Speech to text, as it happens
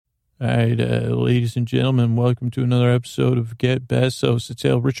All right, ladies and gentlemen, welcome to another episode of Get Besos. It's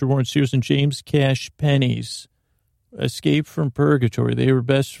Al, Richard Warren, Sears, and James Cash Pennies. Escaped from purgatory. They were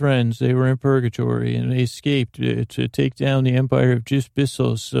best friends. They were in purgatory, and they escaped to take down the empire of Jeff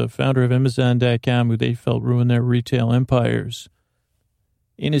Besos, founder of Amazon.com, who they felt ruined their retail empires.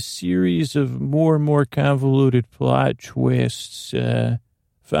 In a series of more and more convoluted plot twists,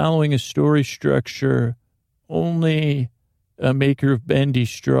 following a story structure only a maker of bendy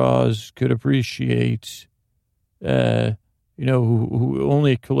straws could appreciate, who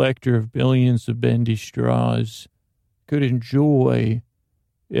only a collector of billions of bendy straws could enjoy.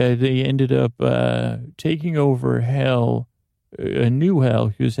 They ended up taking over hell, a new hell,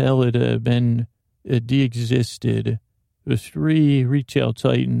 because hell had been de-existed. The three retail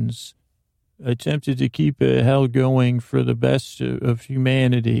titans attempted to keep hell going for the best of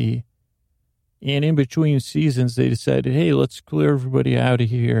humanity. And in between seasons, they decided, hey, let's clear everybody out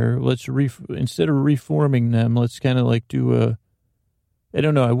of here. Let's, instead of reforming them, let's kind of like do I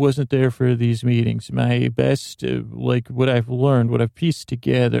don't know. I wasn't there for these meetings. My best, what I've learned, what I've pieced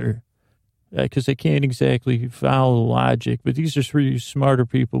together, because I can't exactly follow logic, but these are three smarter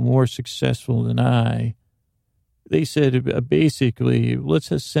people, more successful than I. They said, basically,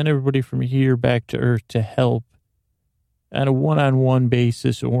 let's send everybody from here back to Earth to help on a one-on-one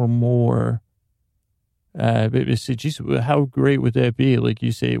basis or more. But I said, geez, how great would that be? Like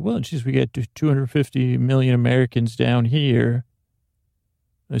you say, well, geez, we got 250 million Americans down here.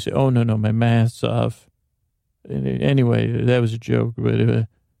 I say, oh, no, my math's off. And anyway, that was a joke. But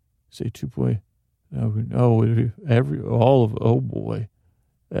say 2 point, oh boy.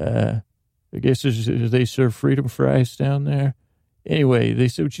 I guess they serve freedom fries down there. Anyway, they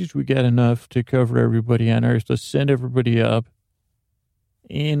said, geez, we got enough to cover everybody on Earth. Let's send everybody up.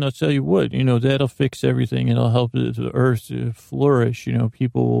 And I'll tell you what, that'll fix everything. It'll help the Earth to flourish.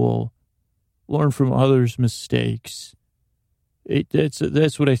 People will learn from others' mistakes.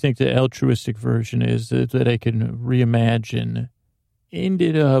 That's what I think the altruistic version is, that I can reimagine.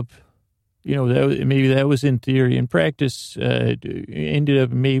 Ended up, maybe that was in theory. In practice, ended up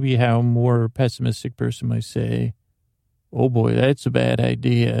maybe how a more pessimistic person might say, oh boy, that's a bad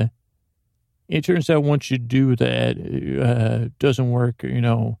idea. It turns out once you do that, it doesn't work,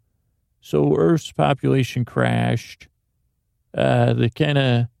 So Earth's population crashed. I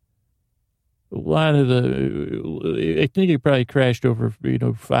think it probably crashed over,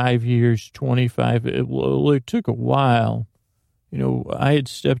 5 years, 25. It took a while. I had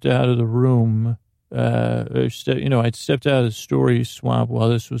stepped out of the room. I'd stepped out of the story swamp while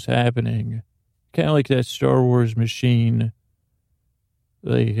this was happening. Kind of like that Star Wars machine,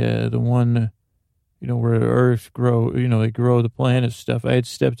 like the one, where the Earth they grow the planet stuff. I had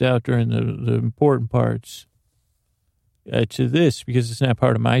stepped out during the important parts to this because it's not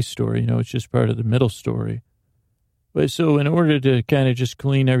part of my story. It's just part of the middle story. But so in order to kind of just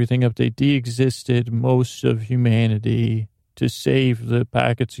clean everything up, they de-existed most of humanity to save the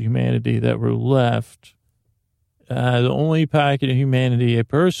pockets of humanity that were left. The only pocket of humanity I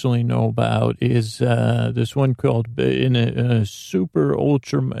personally know about is this one called, in a super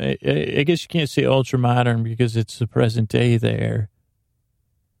ultra, I guess you can't say ultra modern because it's the present day there.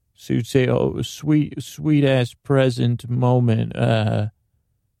 So you'd say, oh, sweet ass present moment of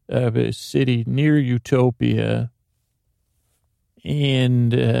a city near Utopia.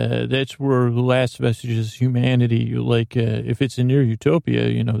 And that's where the last vestiges of humanity, like if it's a near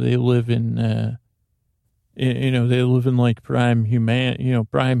Utopia, they live in... they live in like prime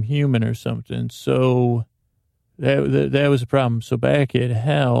human or something. So that was a problem. So back at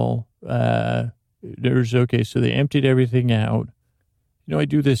hell, so they emptied everything out. I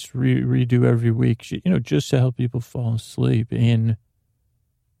do this redo every week, just to help people fall asleep. And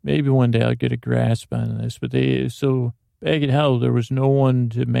maybe one day I'll get a grasp on this. But so back at hell, there was no one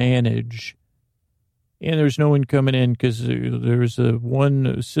to manage. And there's no one coming in because there was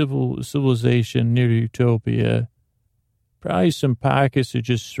one civilization near Utopia. Probably some pockets of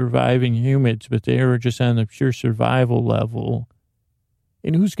just surviving humans, but they were just on the pure survival level.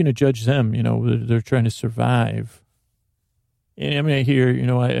 And who's going to judge them? They're trying to survive. And I'm not here,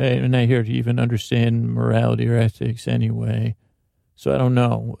 I'm not here to even understand morality or ethics anyway. So I don't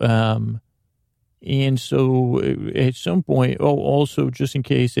know. And so at some point, also just in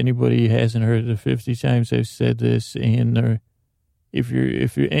case anybody hasn't heard the 50 times I've said this, and if you're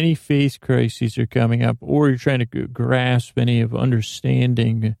any faith crises are coming up, or you're trying to grasp any of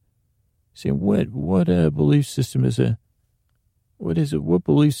understanding, saying what belief system is it? What is it? What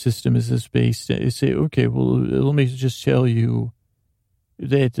belief system is this based on? Say, okay, well, let me just tell you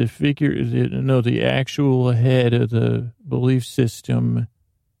that the actual head of the belief system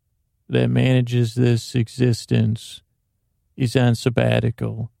that manages this existence is on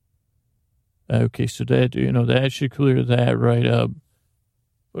sabbatical. Okay, so that, that should clear that right up.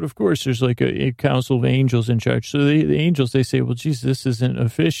 But of course, there's like a council of angels in charge. So the angels, they say, well, geez, this isn't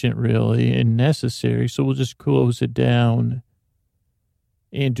efficient really and necessary. So we'll just close it down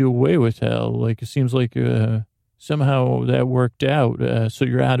and do away with hell. Like, it seems like somehow that worked out. So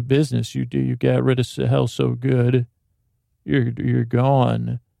you're out of business. You got rid of hell so good. You're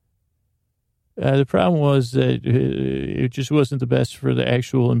gone. The problem was that it just wasn't the best for the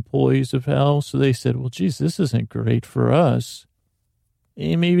actual employees of hell. So they said, well, geez, this isn't great for us.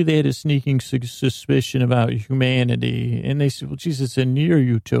 And maybe they had a sneaking suspicion about humanity. And they said, well, geez, it's a near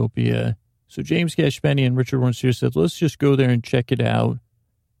utopia. So James Cashpenny and Richard Warren Sears said, let's just go there and check it out.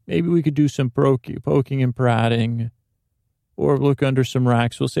 Maybe we could do some poking and prodding or look under some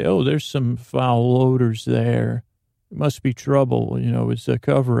rocks. We'll say, oh, there's some foul odors there. It must be trouble. It's a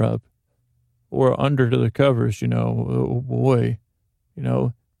cover up. Or under the covers, oh boy,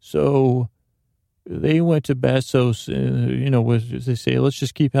 So they went to Besos, they say, let's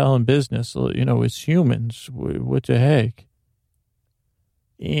just keep hell in business. It's humans. What the heck?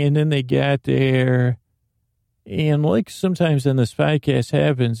 And then they got there. And like sometimes in this podcast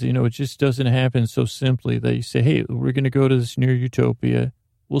happens, it just doesn't happen so simply that you say, hey, we're going to go to this near utopia.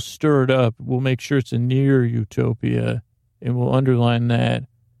 We'll stir it up. We'll make sure it's a near utopia. And we'll underline that.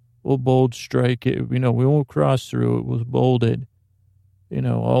 We'll bold strike it. We won't cross through it. We'll bold it.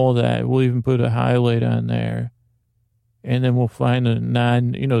 All that. We'll even put a highlight on there. And then we'll find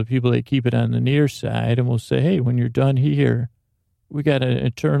the people that keep it on the near side. And we'll say, hey, when you're done here, we got an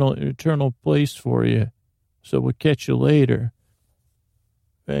eternal place for you. So we'll catch you later.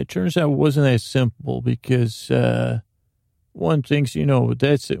 It turns out it wasn't that simple because one thinks,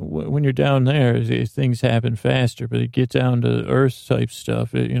 that's when you're down there, things happen faster, but it gets down to Earth type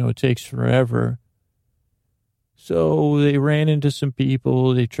stuff. It takes forever. So they ran into some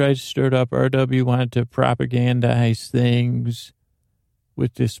people. They tried to stir it up. RW wanted to propagandize things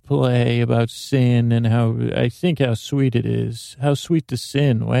with this play about sin and how sweet it is. How sweet the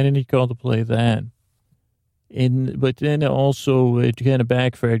sin. Why didn't he call the play that? But then also it kind of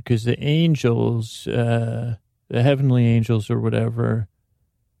backfired because the angels, the heavenly angels or whatever,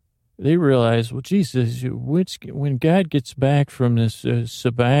 they realized, well, Jesus, when God gets back from this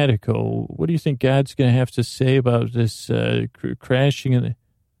sabbatical, what do you think God's going to have to say about this crashing?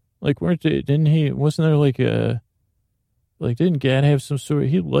 Wasn't there didn't God have some sort of,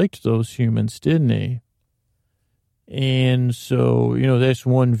 he liked those humans, didn't he? And so, that's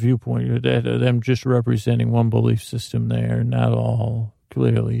one viewpoint, that them just representing one belief system there, not all,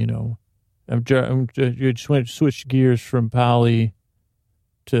 clearly, you switch gears from poly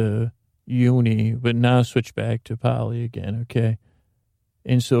to uni, but now switch back to poly again, okay?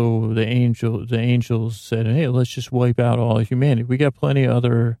 And so the angels said, hey, let's just wipe out all humanity. We got plenty of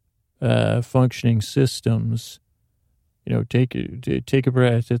other functioning systems. Take a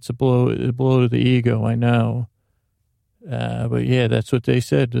breath. It's a blow to the ego, I know. But yeah, that's what they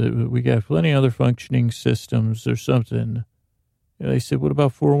said. We got plenty of other functioning systems or something. They said, what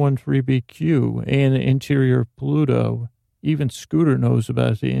about 413BQ and the interior of Pluto? Even Scooter knows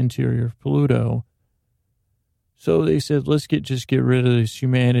about the interior of Pluto. So they said, let's just get rid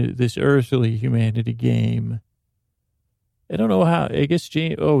of this earthly humanity game. I don't know how, I guess,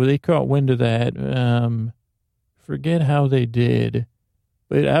 they caught wind of that. Forget how they did.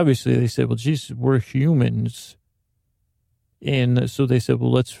 But obviously they said, well, Jesus, we're humans. And so they said,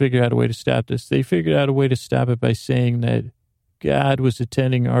 well, let's figure out a way to stop this. They figured out a way to stop it by saying that God was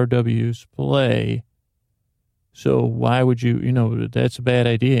attending RW's play. So why would you, that's a bad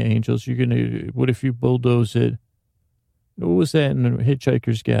idea, angels. What if you bulldoze it? What was that in the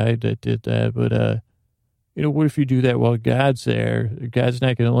Hitchhiker's Guide that did that? But, what if you do that while God's there? God's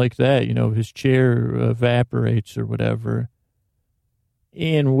not going to like that. His chair evaporates or whatever.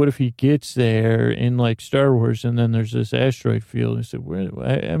 And what if he gets there in like Star Wars and then there's this asteroid field? And he said,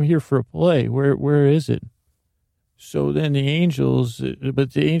 I'm here for a play. Where is it? So then the angels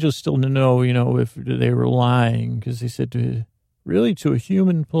still didn't know, if they were lying because they said to a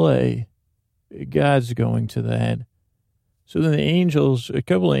human play, God's going to that. So then a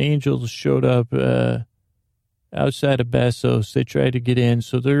couple of angels showed up outside of Besos. They tried to get in.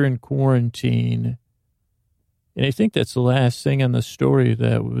 So they're in quarantine. And I think that's the last thing on the story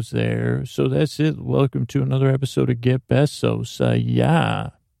that was there. So that's it. Welcome to another episode of Get Besos. Yeah.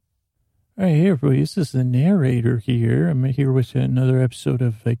 All right, hey everybody, this is the narrator here. I'm here with another episode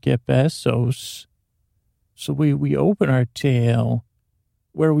of Get Besos. So we open our tale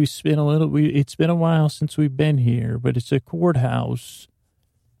where it's been a while since we've been here, but it's a courthouse.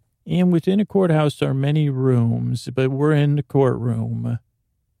 And within a courthouse are many rooms, but we're in the courtroom.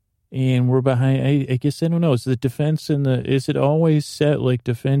 And we're behind, I guess, I don't know, is the defense is it always set like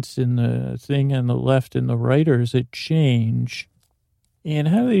defense in the thing on the left and the right, or does it change? And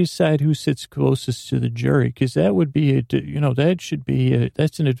how do they decide who sits closest to the jury? Because that would be, that should be,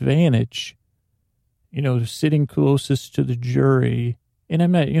 that's an advantage, sitting closest to the jury. And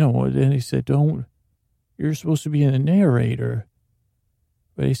I'm not, then he said, you're supposed to be the narrator.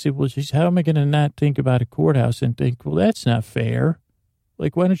 But he said, well, geez, how am I going to not think about a courthouse and think, well, that's not fair.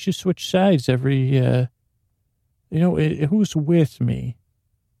 Like, why don't you switch sides every, who's with me?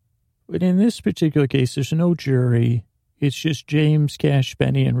 But in this particular case, there's no jury. It's just James Cash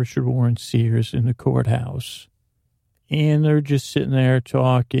Benny and Richard Warren Sears in the courthouse. And they're just sitting there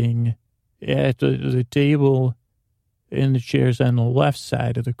talking at the table and the chairs on the left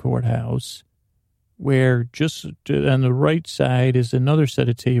side of the courthouse, where just on the right side is another set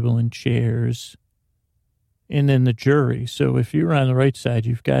of table and chairs, and then the jury. So if you're on the right side,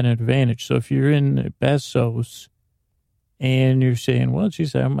 you've got an advantage. So if you're in Besos and you're saying, well,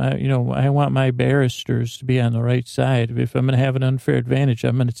 geez, I want my barristers to be on the right side. If I'm going to have an unfair advantage,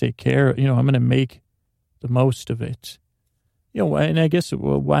 I'm going to take care of, I'm going to make the most of it. And I guess,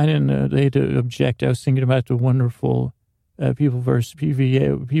 why didn't they object? I was thinking about the wonderful People versus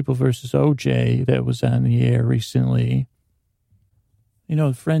OJ that was on the air recently.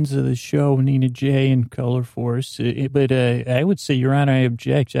 Friends of the show, Nina J and Color Force. But I would say, Your Honor, I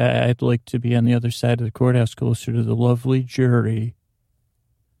object. I'd like to be on the other side of the courthouse, closer to the lovely jury.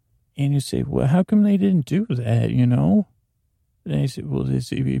 And you say, well, how come they didn't do that, And I said, well,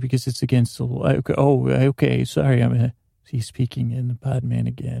 because it's against the law. Okay, sorry, he's speaking in the Podman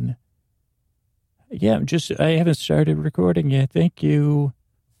again. Yeah, I haven't started recording yet. Thank you.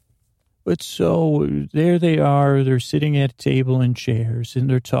 But so there they are. They're sitting at a table and chairs, and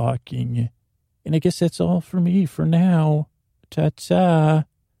they're talking. And I guess that's all for me for now. Ta-ta.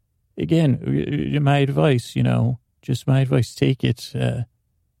 Again, my advice, just my advice. Take it.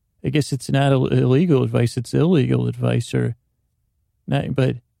 I guess it's not illegal advice. It's illegal advice, or not.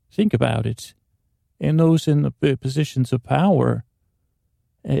 But think about it. And those in the positions of power,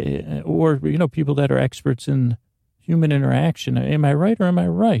 or, people that are experts in human interaction. Am I right or am I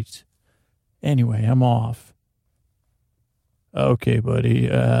right? Anyway, I'm off. Okay, buddy.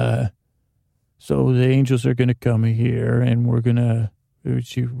 So the angels are going to come here, and we're going to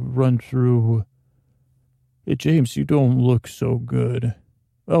run through. Hey, James, you don't look so good.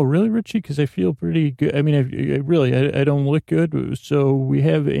 Oh, really, Richie? Because I feel pretty good. I mean, I don't look good. So we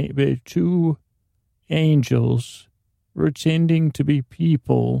have two angels pretending to be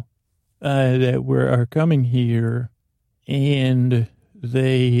people that are coming here, and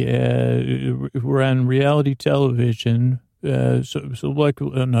they were on reality television. So like,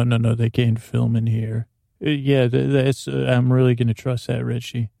 no, they can't film in here. That's I'm really going to trust that,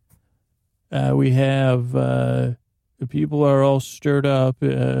 Richie. We have the people are all stirred up.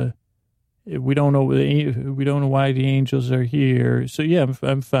 We don't know why the angels are here. So yeah,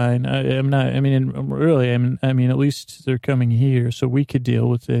 I'm fine. I'm not. I mean, really, at least they're coming here, so we could deal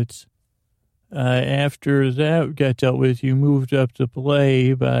with it. After that got dealt with, you moved up to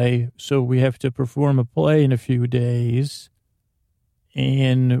play so we have to perform a play in a few days.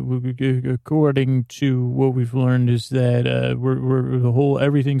 And according to what we've learned is that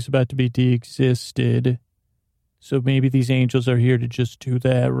everything's about to be de-existed. So maybe these angels are here to just do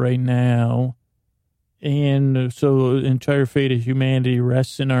that right now. And so the entire fate of humanity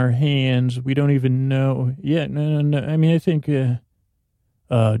rests in our hands. We don't even know. Yeah, no. I mean, I think,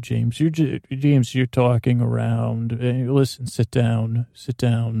 James, you're talking around. Listen, sit down.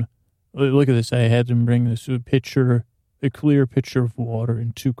 Look at this. I had them bring this a clear pitcher of water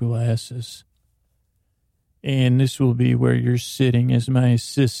in 2 glasses. And this will be where you're sitting as my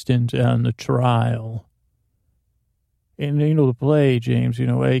assistant on the trial. And, the play, James,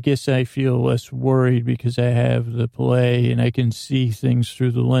 I guess I feel less worried because I have the play and I can see things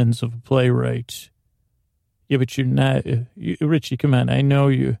through the lens of a playwright. Yeah, but you're not, Richie, come on. I know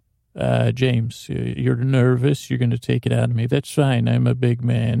you, James, you're nervous. You're going to take it out of me. That's fine. I'm a big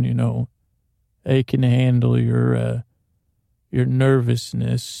man, I can handle your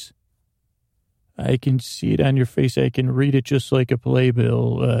nervousness. I can see it on your face. I can read it just like a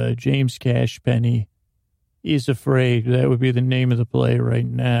playbill. James Cashpenny is afraid. That would be the name of the play right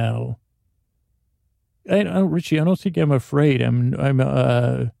now. Richie, I don't think I'm afraid. I'm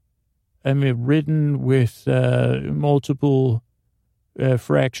ridden with multiple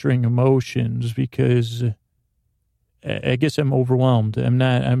fracturing emotions because I guess I'm overwhelmed. I'm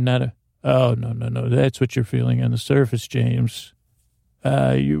not. Oh, no. That's what you're feeling on the surface, James.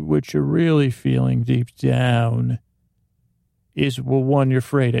 what you're really feeling deep down is, well, one, you're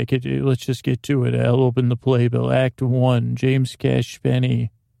afraid. Let's just get to it. I'll open the playbill. Act 1, James Cash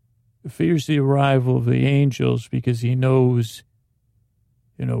Penny fears the arrival of the angels because he knows,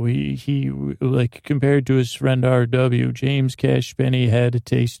 he like, compared to his friend R.W., James Cash Penny had a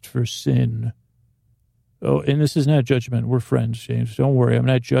taste for sin. Oh, and this is not judgment. We're friends, James. Don't worry. I'm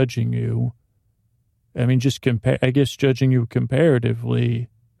not judging you. I mean, I guess judging you comparatively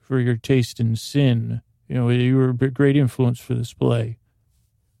for your taste in sin. You were a great influence for this play.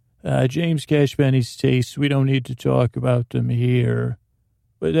 James Cash Penny's tastes, we don't need to talk about them here.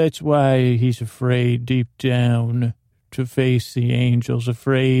 But that's why he's afraid deep down to face the angels,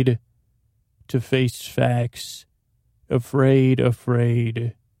 afraid to face facts. Afraid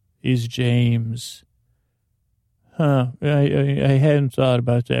is James. Huh. I hadn't thought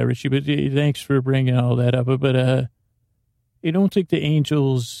about that, Richie, but thanks for bringing all that up. But I don't think the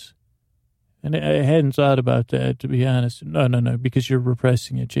angels, and I hadn't thought about that, to be honest. No, because you're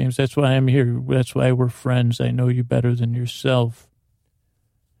repressing it, James. That's why I'm here. That's why we're friends. I know you better than yourself.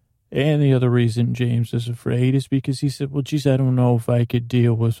 And the other reason James is afraid is because he said, well, geez, I don't know if I could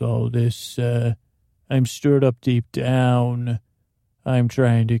deal with all this. I'm stirred up deep down. I'm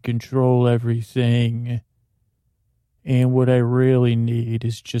trying to control everything. And what I really need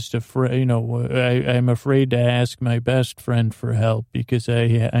is just I'm afraid to ask my best friend for help because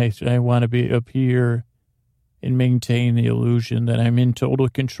I want to be up here and maintain the illusion that I'm in total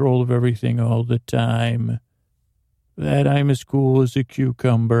control of everything all the time, that I'm as cool as a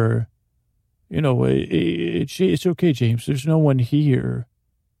cucumber. It's okay, James. There's no one here.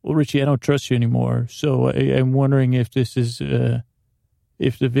 Well, Richie, I don't trust you anymore. So I'm wondering if this is,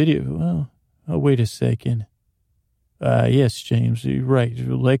 if the video, oh, wait a second. Yes, James, you're right.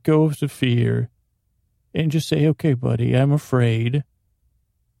 Let go of the fear and just say, okay, buddy, I'm afraid.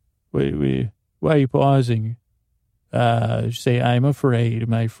 Wait, why are you pausing? Say, I'm afraid,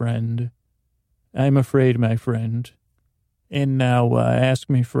 my friend. I'm afraid, my friend. And now ask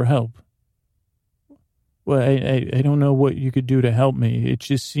me for help. Well, I don't know what you could do to help me. It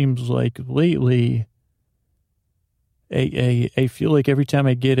just seems like lately I feel like every time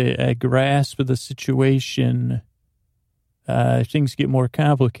I get a grasp of the situation, things get more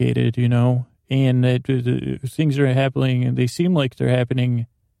complicated, and things are happening, and they seem like they're happening.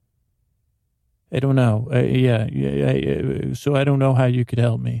 I don't know. So I don't know how you could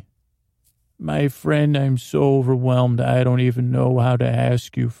help me. My friend, I'm so overwhelmed. I don't even know how to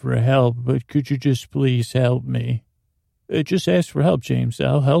ask you for help, but could you just please help me? Just ask for help, James.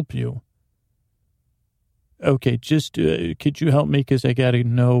 I'll help you. Okay, just could you help me? Because I got to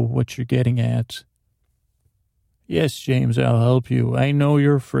know what you're getting at. Yes, James, I'll help you. I know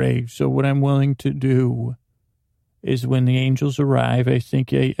you're afraid, so what I'm willing to do is when the angels arrive, I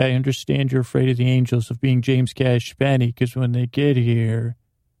think I understand you're afraid of the angels of being James Cash Penny, because when they get here,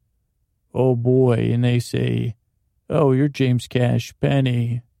 oh boy, and they say, oh, you're James Cash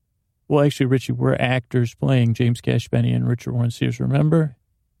Penny. Well, actually, Richie, we're actors playing James Cash Penny and Richard Warren Sears, remember?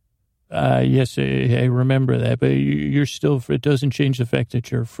 Yes, I remember that, but you're still, it doesn't change the fact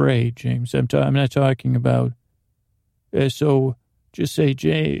that you're afraid, James. I'm not talking about, so just say,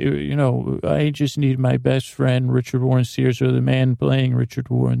 Jay, I just need my best friend, Richard Warren Sears, or the man playing Richard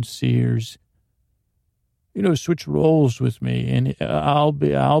Warren Sears, switch roles with me, and I'll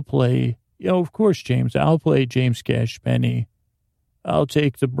play, of course, James, I'll play James Cash Penny. I'll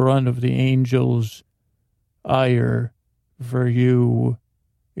take the brunt of the angels' ire for you,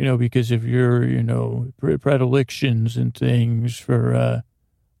 because of your, predilections and things for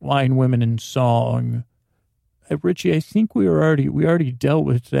wine, women, and song. Richie, I think we already dealt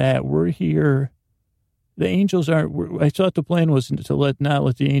with that. We're here. The angels aren't, I thought the plan was to not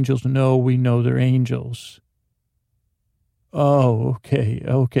let the angels know we know they're angels. Oh, okay.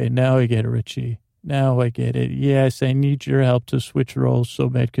 Okay. Now I get it, Richie. Now I get it. Yes, I need your help to switch roles so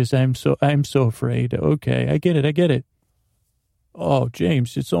bad because I'm so afraid. Okay. I get it. Oh,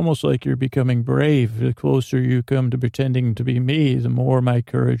 James, it's almost like you're becoming brave. The closer you come to pretending to be me, the more my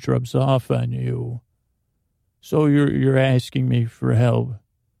courage rubs off on you. So you're asking me for help.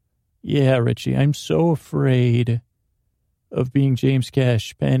 Yeah, Richie, I'm so afraid of being James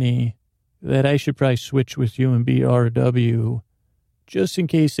Cash Penny that I should probably switch with you and be R.W. just in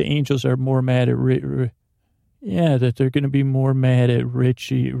case the angels are more mad at that they're going to be more mad at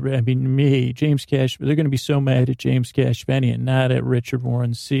me, James Cash. They're going to be so mad at James Cash Penny and not at Richard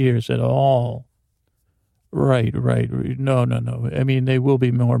Warren Sears at all. Right. No. I mean, they will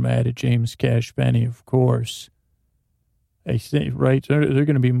be more mad at James Cash Penny, of course. I think, right? They're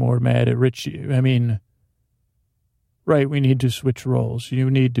going to be more mad at Richie. I mean, Right, we need to switch roles. You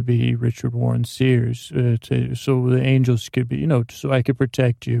need to be Richard Warren Sears, so the angels could be, so I could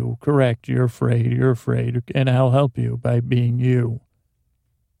protect you. Correct, you're afraid, and I'll help you by being you.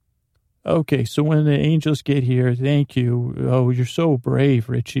 Okay, so when the angels get here, thank you. Oh, you're so brave,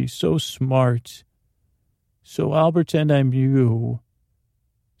 Richie, so smart. So I'll pretend I'm you,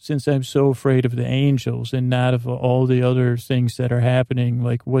 since I'm so afraid of the angels and not of all the other things that are happening,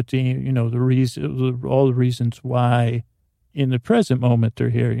 like the reason, all the reasons why in the present moment they're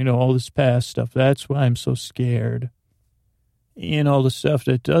here, all this past stuff. That's why I'm so scared. And all the stuff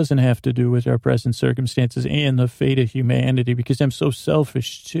that doesn't have to do with our present circumstances and the fate of humanity, because I'm so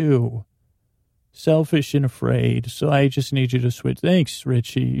selfish too. Selfish and afraid. So I just need you to switch. Thanks,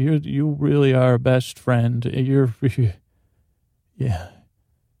 Richie. You really are a best friend. Yeah.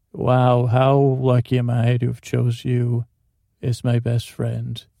 Wow, how lucky am I to have chose you as my best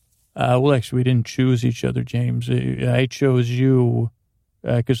friend? Well, actually, we didn't choose each other, James. I chose you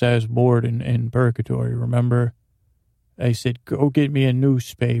because I was bored in purgatory, remember? I said, go get me a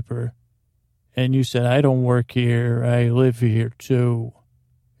newspaper. And you said, I don't work here. I live here, too.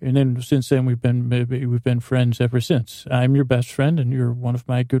 And then since then, we've been friends ever since. I'm your best friend, and you're one of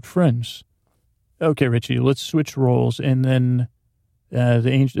my good friends. Okay, Richie, let's switch roles, and then... I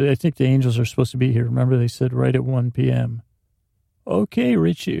think the angels are supposed to be here. Remember, they said right at 1 p.m. Okay,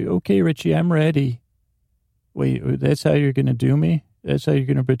 Richie, I'm ready. Wait, that's how you're going to do me? That's how you're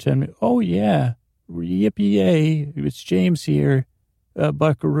going to pretend me? Oh, yeah. Yippee-yay. It's James here.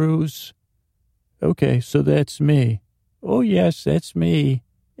 Buckaroos. Okay, so that's me. Oh, yes, that's me.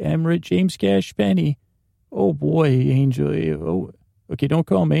 I'm James Cash Penny. Oh, boy, angel. Oh, okay, don't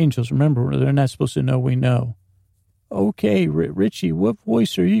call them angels. Remember, they're not supposed to know we know. Okay, Richie, what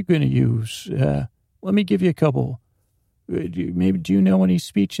voice are you going to use? Let me give you a couple. Do you know any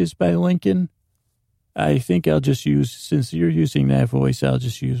speeches by Lincoln? I think I'll just use, since you're using that voice, I'll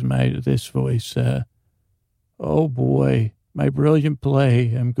just use this voice. Oh, boy, my brilliant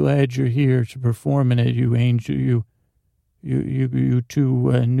play. I'm glad you're here to perform in it, you angel, you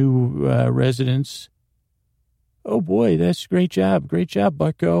two new residents. Oh, boy, that's great job,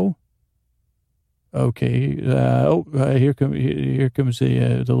 bucko. Okay. Here comes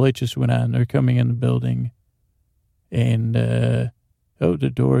the light just went on. They're coming in the building, and the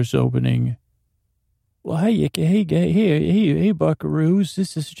door's opening. Well, hey,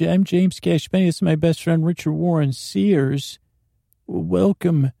 Buckaroos. I'm James Cashpenny. This is my best friend Richard Warren Sears.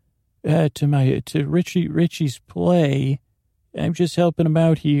 Welcome to Richie's play. I'm just helping him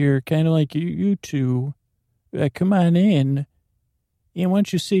out here, kind of like you two. Come on in. And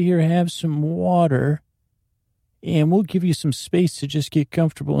once you sit here, have some water, and we'll give you some space to just get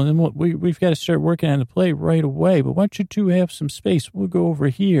comfortable. And then we've got to start working on the play right away. But why don't you two have some space? We'll go over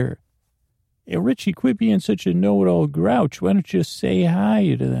here. And Richie, quit being such a know-it-all grouch. Why don't you just say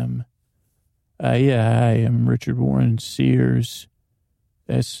hi to them? Yeah, hi, I'm Richard Warren Sears.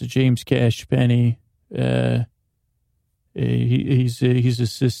 That's James Cash Penny. He's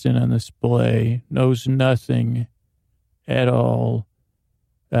assistant on this play. Knows nothing at all.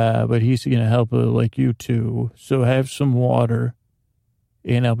 But he's going to help like you two. So have some water,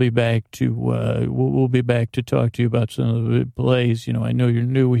 and I'll be back to, we'll be back to talk to you about some of the plays. I know you're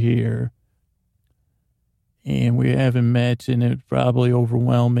new here, and we haven't met, and it's probably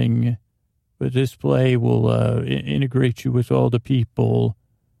overwhelming, but this play will integrate you with all the people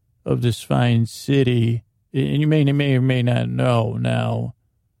of this fine city. And you may or may not know now.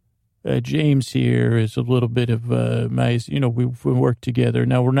 James here is a little bit of we work together.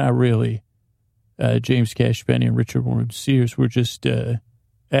 Now, we're not really James Cashpenny and Richard Warren Sears. We're just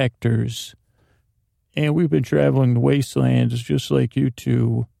actors. And we've been traveling the wastelands just like you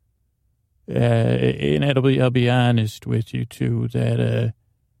two. And I'll be honest with you, too, that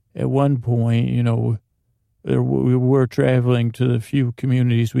at one point, we were traveling to the few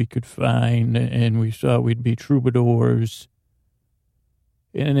communities we could find, and we thought we'd be troubadours.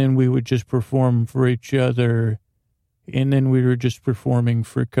 And then we would just perform for each other. And then we were just performing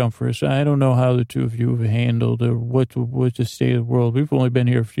for comfort. So I don't know how the two of you have handled or what the state of the world. We've only been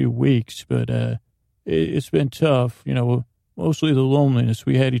here a few weeks, but it's been tough. Mostly the loneliness.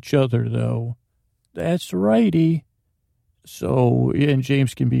 We had each other, though. That's righty. So, and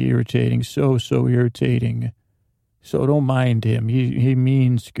James can be irritating. So irritating. So don't mind him. He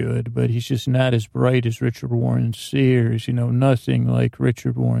means good, but he's just not as bright as Richard Warren Sears. Nothing like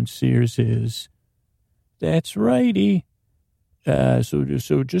Richard Warren Sears is. That's righty.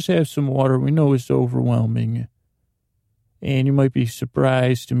 So just have some water. We know it's overwhelming. And you might be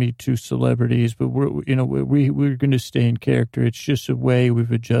surprised to meet two celebrities, but we're going to stay in character. It's just a way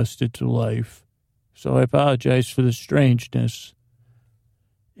we've adjusted to life. So I apologize for the strangeness.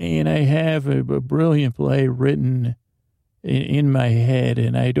 And I have a brilliant play written in my head,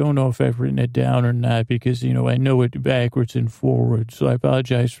 and I don't know if I've written it down or not because, I know it backwards and forwards. So I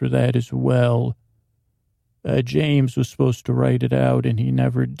apologize for that as well. James was supposed to write it out, and he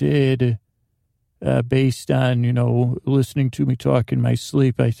never did, based on, listening to me talk in my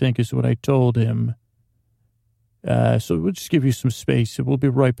sleep, I think is what I told him. So we'll just give you some space. We'll be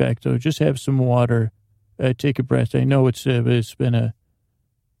right back, though. Just have some water. Take a breath. I know it's been a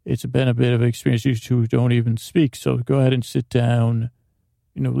bit of an experience. You two don't even speak, so go ahead and sit down.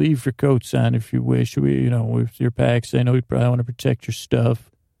 Leave your coats on if you wish. With your packs, I know you probably want to protect your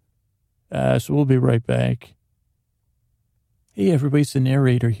stuff. So we'll be right back. Hey, everybody's the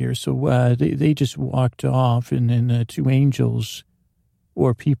narrator here. So they just walked off, and then two angels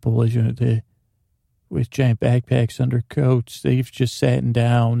or people, with giant backpacks under coats, they've just sat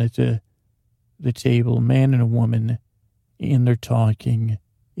down at the table, a man and a woman, and they're talking.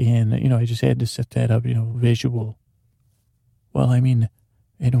 And, I just had to set that up, visual. Well, I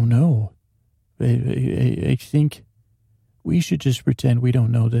don't know. I think we should just pretend we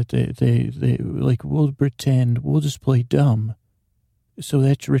don't know that we'll pretend, we'll just play dumb. So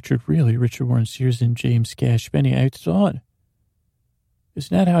that's Richard Warren Sears and James Cash Penny. I thought, it's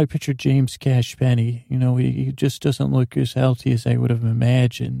not how I pictured James Cash Penny. He just doesn't look as healthy as I would have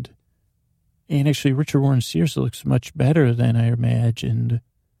imagined. And actually, Richard Warren Sears looks much better than I imagined.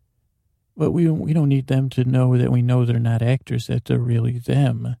 But we don't need them to know that we know they're not actors, that they're really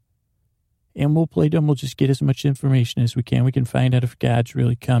them. And we'll play dumb. We'll just get as much information as we can. We can find out if God's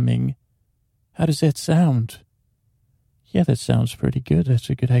really coming. How does that sound? Yeah, that sounds pretty good. That's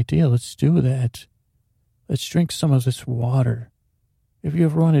a good idea. Let's do that. Let's drink some of this water. Haven't you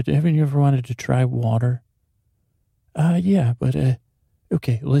ever wanted to try water? Yeah, but,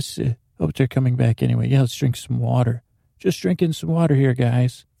 okay, let's, hope they're coming back anyway. Yeah, let's drink some water. Just drinking some water here,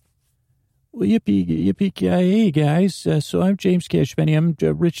 guys. Well, yippee-ki-yay, guys. So I'm James Cash Penny. I'm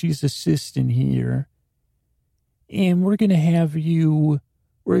Richie's assistant here. And we're going to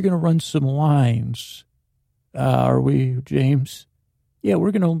run some lines. Are we, James? Yeah, we're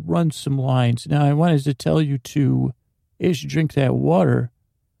going to run some lines. Now, I wanted to tell you to, as you drink that water,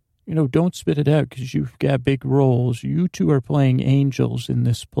 don't spit it out because you've got big roles. You two are playing angels in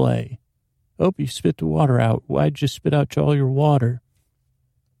this play. Oh, you spit the water out. Why'd you spit out all your water?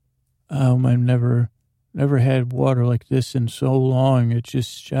 I've never had water like this in so long. It's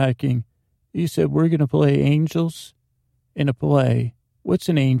just shocking. You said we're going to play angels in a play. What's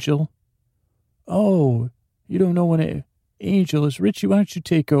an angel? Oh, you don't know what an angel is. Richie, why don't you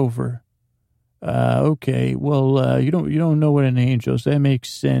take over? Okay. Well, you don't know what an angel is. That makes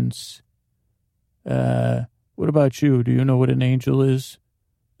sense. What about you? Do you know what an angel is?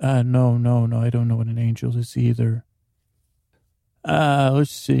 No. I don't know what an angel is either.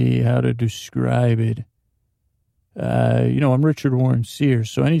 Let's see how to describe it. I'm Richard Warren Sears,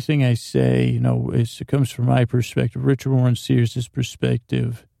 so anything I say, it comes from my perspective, Richard Warren Sears'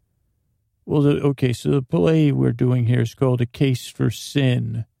 perspective. Well, so the play we're doing here is called A Case for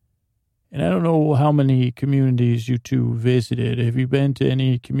Sin. And I don't know how many communities you two visited. Have you been to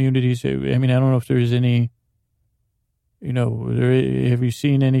any communities? I don't know if there's any, have you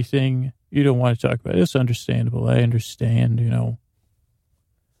seen anything? You don't want to talk about it. It's understandable. I understand,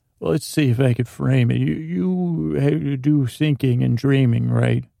 Well, let's see if I could frame it. You do thinking and dreaming,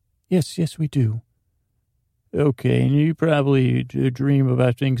 right? Yes, we do. Okay, and you probably dream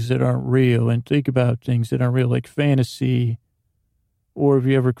about things that aren't real and think about things that aren't real, like fantasy. Or have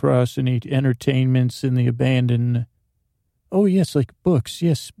you ever crossed any entertainments in the abandoned? Oh, yes, like books.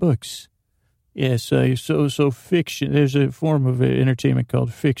 Yes, books. Yes, so fiction. There's a form of entertainment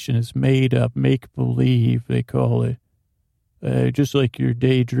called fiction. It's made up, make-believe, they call it. Just like your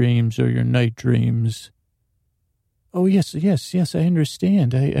daydreams or your night dreams. Oh, yes, I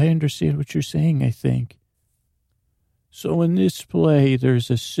understand. I understand what you're saying, I think. So in this play, there's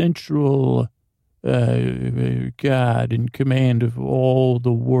a central God in command of all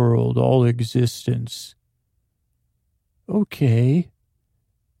the world, all existence. Okay.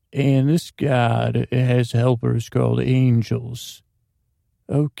 And this God has helpers called angels.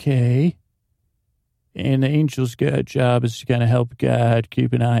 Okay. And the angels' job is to kind of help God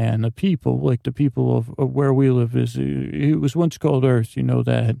keep an eye on the people, like the people of where we live. It was once called Earth, you know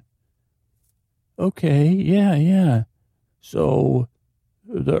that. Okay, yeah. So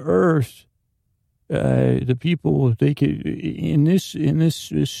the Earth, the people, they could, in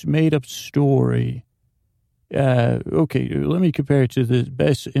this made up story. Okay, let me compare it to the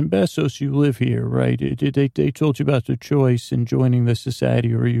in Besos. You live here, right? They told you about the choice in joining the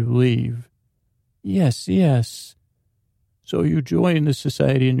society or you leave. Yes, yes. So you join the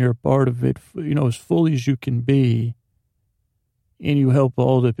society and you're a part of it, as fully as you can be. And you help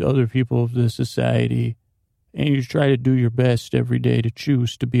all the other people of the society. And you try to do your best every day to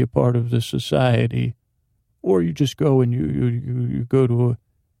choose to be a part of the society. Or you just go and you go to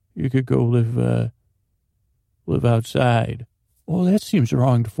you could go live outside. Well, that seems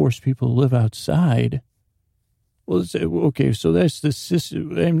wrong to force people to live outside. Well, okay, so that's the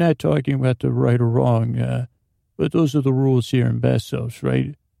system. I'm not talking about the right or wrong, but those are the rules here in Besos,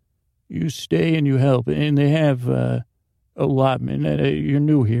 right? You stay and you help, and they have allotment. You're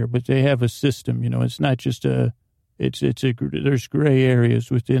new here, but they have a system. It's not just there's gray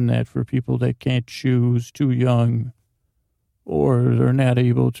areas within that for people that can't choose, too young, or they're not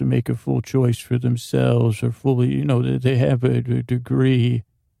able to make a full choice for themselves, or fully, they have a degree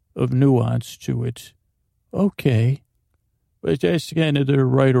of nuance to it. Okay. But that's kind of the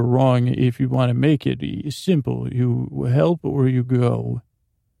right or wrong if you want to make it simple. You help or you go.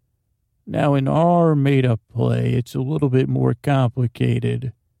 Now, in our made-up play, it's a little bit more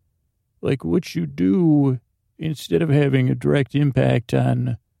complicated. Like what you do, instead of having a direct impact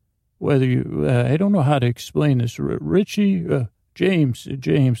on whether you, I don't know how to explain this. Richie, James,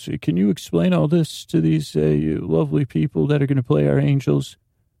 can you explain all this to these lovely people that are going to play our angels?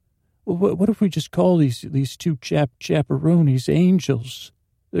 Well, what if we just call these two chaperones angels?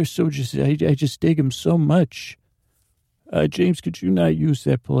 They're so I just dig them so much. James, could you not use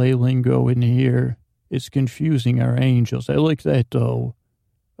that play lingo in here? It's confusing our angels. I like that, though.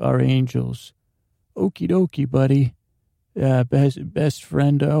 Our angels. Okie dokie, buddy. Best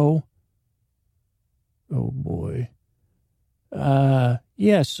friendo. Oh, boy.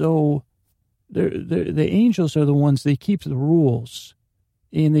 Yeah, so the angels are the ones, they keep the rules.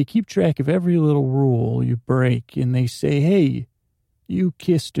 And they keep track of every little rule you break. And they say, hey, you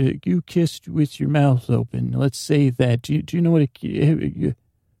kissed with your mouth open. Let's say that. Do you know what I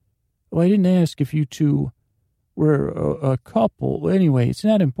didn't ask if you two were a couple. Anyway, it's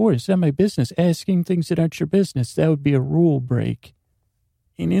not important. It's not my business. Asking things that aren't your business, that would be a rule break.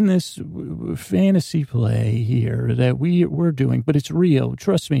 And in this fantasy play here that we're doing, but it's real,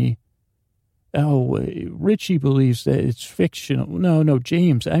 trust me. Oh, Richie believes that it's fictional. No,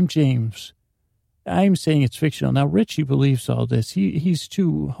 James. I'm James. I'm saying it's fictional. Now, Richie believes all this. He's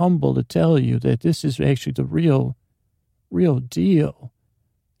too humble to tell you that this is actually the real deal.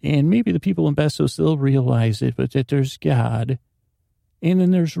 And maybe the people in Besos, they'll realize it, but that there's God. And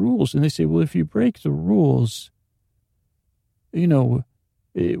then there's rules. And they say, well, if you break the rules, we're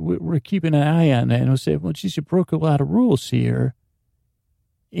keeping an eye on that. And we'll say, well, geez, you broke a lot of rules here.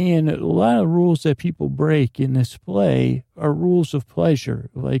 And a lot of rules that people break in this play are rules of pleasure.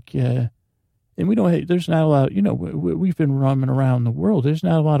 Like, and there's not a lot, we've been roaming around the world. There's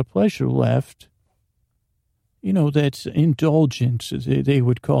not a lot of pleasure left. That's indulgence, they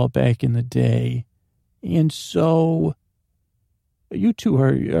would call it back in the day. And so you two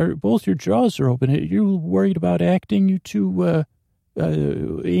are both your jaws are open. Are you worried about acting, you two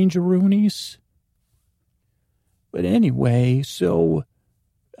Angel-Roonies? But anyway, so...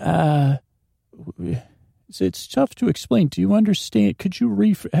 it's tough to explain. Do you understand? Could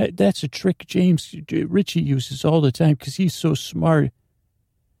you that's a trick Richie uses all the time because he's so smart.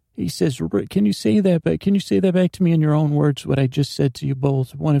 He says, can you say that back? Can you say that back to me in your own words, what I just said to you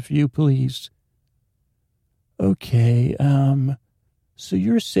both? One of you, please. Okay. So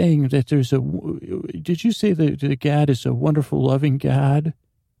you're saying that did you say that God is a wonderful, loving God?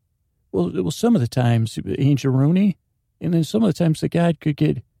 Well, some of the times, Angel-Roony, and then some of the times the God could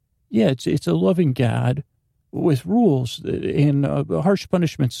get, it's a loving God with rules and harsh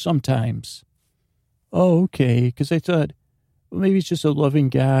punishments sometimes. Oh, okay, because I thought, well, maybe it's just a loving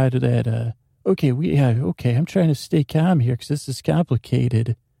God that, okay, I'm trying to stay calm here because this is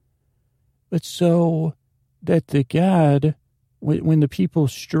complicated. But so that the God, when the people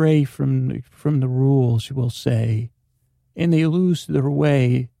stray from the rules, we'll say, and they lose their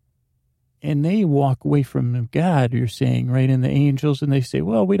way, and they walk away from God, you're saying, right, and the angels, and they say,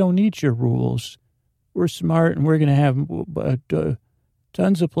 well, we don't need your rules. We're smart, and we're going to have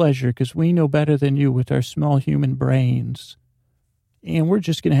tons of pleasure because we know better than you with our small human brains. And we're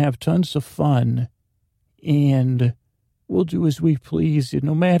just going to have tons of fun, and we'll do as we please,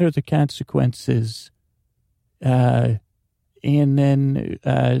 no matter the consequences. And then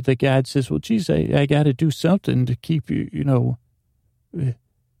the God says, well, geez, I got to do something to keep you,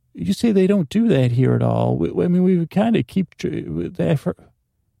 You say they don't do that here at all. I mean, we would kind of keep that for...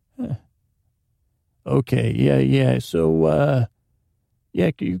 Okay, yeah. So,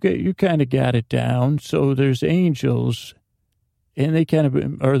 you kind of got it down. So there's angels, and they kind of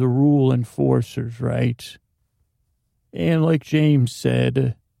are the rule enforcers, right? And like James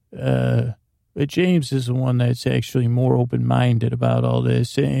said, but James is the one that's actually more open-minded about all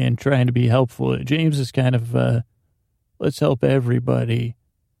this and trying to be helpful. James is kind of, let's help everybody.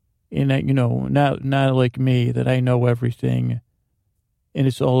 And, not like me, that I know everything. And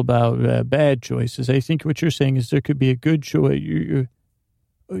it's all about bad choices. I think what you're saying is there could be a good choice.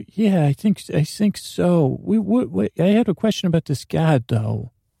 Yeah, I think so. I had a question about this God,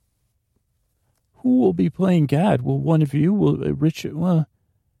 though. Who will be playing God? Will one of you? Will Richard? Well,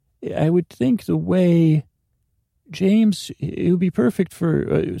 I would think the way James, it would be perfect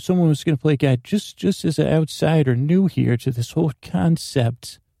for someone who's going to play God, just as an outsider, new here to this whole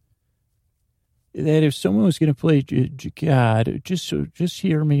concept. That if someone was going to play God, just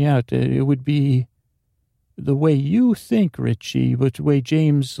hear me out. It would be the way you think, Richie, but the way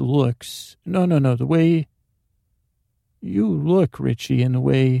James looks. No, the way you look, Richie, and the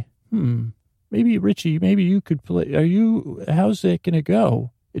way, maybe, Richie, maybe you could play. How's that going to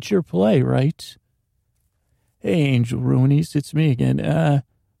go? It's your play, right? Hey, Angel Roonies, it's me again.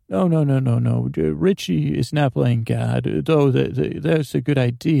 No. Richie is not playing God, though that's a good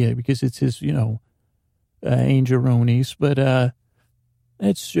idea because it's his, Angel Roonies. But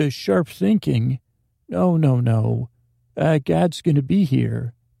that's sharp thinking. No. God's going to be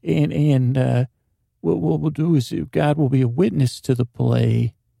here. And what we'll do is God will be a witness to the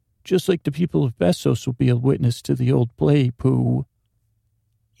play, just like the people of Besos will be a witness to the old play, Pooh.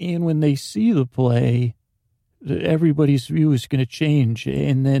 And when they see the play, everybody's view is going to change.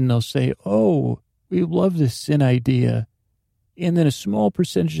 And then they'll say, oh, we love this sin idea. And then a small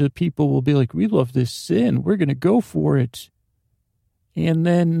percentage of the people will be like, we love this sin. We're going to go for it. And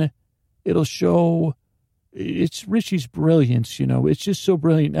then it'll show it's Richie's brilliance, It's just so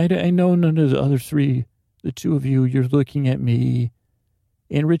brilliant. I know none of the other three, the two of you, you're looking at me.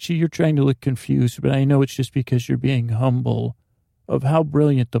 And Richie, you're trying to look confused, but I know it's just because you're being humble of how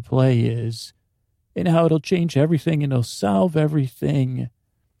brilliant the play is. And how it'll change everything and it'll solve everything.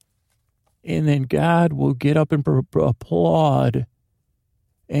 And then God will get up and applaud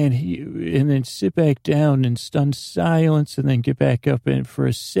and then sit back down in stunned silence and then get back up and for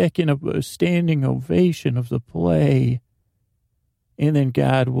a second of a standing ovation of the play. And then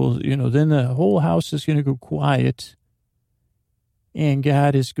God will, then the whole house is going to go quiet. And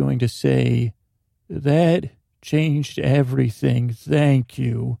God is going to say, that changed everything. Thank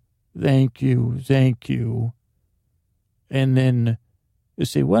you. Thank you. And then they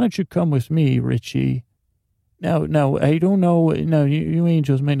say, why don't you come with me, Richie? Now, I don't know. No, you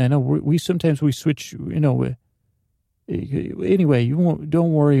angels may not know. We sometimes switch, anyway,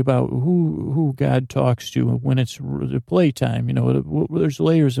 don't worry about who God talks to when it's the playtime. There's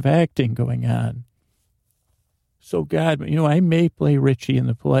layers of acting going on. So God, I may play Richie in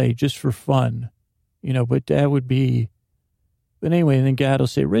the play just for fun, but that would be. But anyway, then God will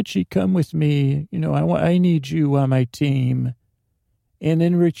say, Richie, come with me. I need you on my team. And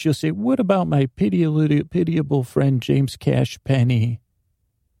then Richie will say, what about my pitiable friend, James Cash Penny?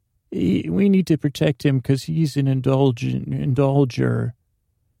 We need to protect him because he's an indulger.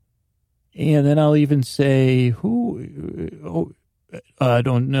 And then I'll even say, no,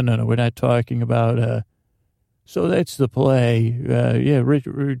 we're not talking about, so that's the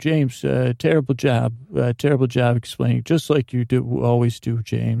play. James, terrible job explaining, just like you always do,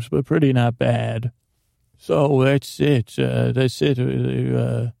 James, but pretty not bad. So that's it.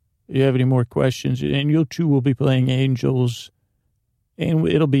 You have any more questions? And you two will be playing angels, and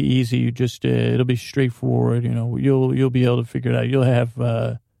it'll be easy. You just, it'll be straightforward. You'll be able to figure it out. You'll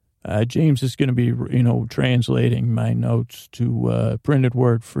have, James is going to be, translating my notes to printed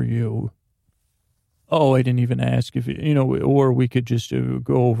word for you. Oh, I didn't even ask if, or we could just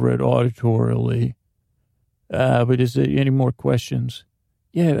go over it auditorily. But is there any more questions?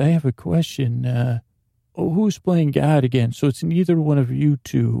 Yeah, I have a question. Who's playing God again? So it's neither one of you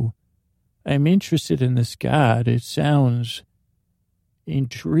two. I'm interested in this God. It sounds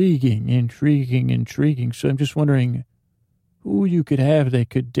intriguing. So I'm just wondering who you could have that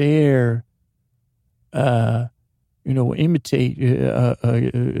could dare, imitate,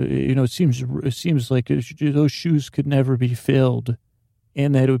 it seems like those shoes could never be filled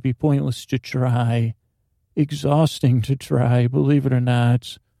and that it would be pointless to try, exhausting to try, believe it or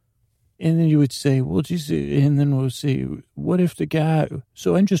not. And then you would say, well, geez, and then we'll say, what if the God,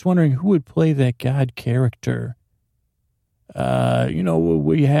 so I'm just wondering who would play that God character?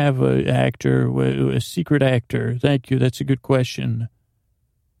 We have an actor, a secret actor. Thank you. That's a good question.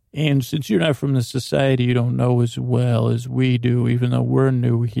 And since you're not from the society, you don't know as well as we do, even though we're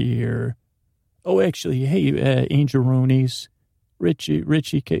new here. Oh, actually, hey, Angel Roonies, Richie,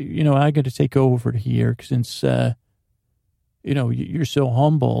 I got to take over here since, you're so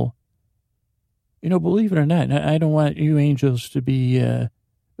humble. Believe it or not, I don't want you angels to be,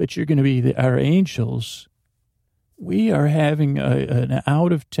 but you're going to be our angels. We are having an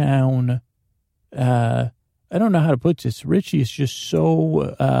out-of-town, I don't know how to put this. Richie is just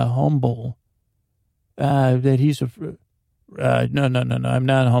so humble that he's no, I'm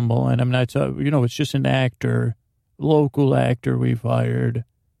not humble, and I'm not, it's just an actor, local actor we've hired,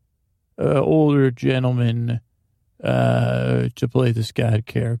 older gentleman, to play this God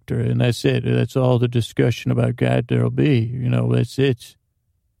character. And that's it. That's all the discussion about God there'll be. That's it.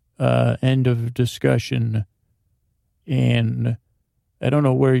 End of discussion. And I don't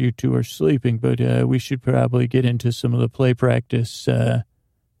know where you two are sleeping, but we should probably get into some of the play practice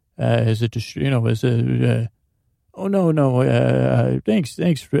thanks,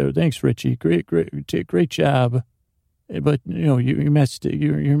 Richie. Great job. But you missed it.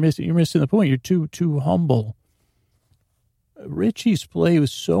 You're missing the point. You're too humble. Richie's play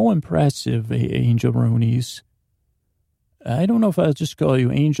was so impressive, Angel Roonies. I don't know if I'll just call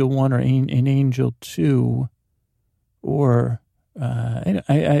you Angel 1 or an Angel 2, or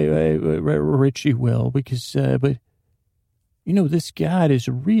Richie will, because, but, this God is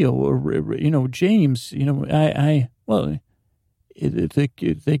real, or, James, the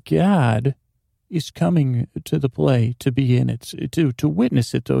God is coming to the play to be in it, to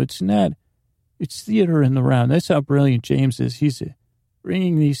witness it, though. It's theater in the round. That's how brilliant James is. He's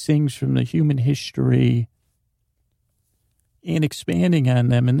bringing these things from the human history and expanding on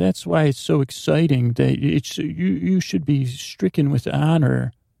them. And that's why it's so exciting that you should be stricken with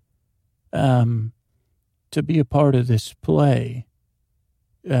honor to be a part of this play.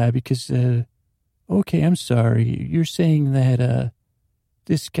 Because, I'm sorry. You're saying that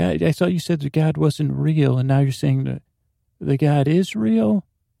this guy, I thought you said the God wasn't real, and now you're saying that the God is real?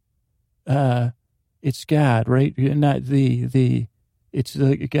 It's God, right? Not it's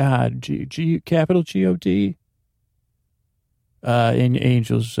the God, capital G-O-D. In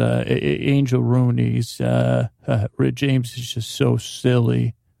Angels, Angel Rooney's, James is just so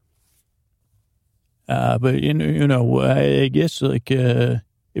silly. But, I guess,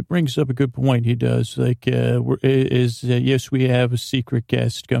 it brings up a good point he does. Yes, we have a secret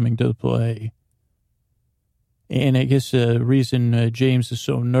guest coming to the play. And I guess the reason James is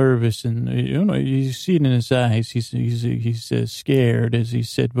so nervous, and you see it in his eyes, he's scared, as he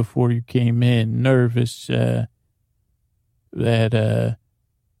said before you came in, nervous that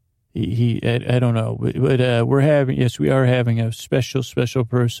I don't know, but we are having a special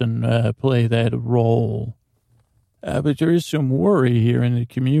person play that role. But there is some worry here in the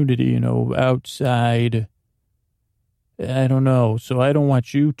community, outside. I don't know, so I don't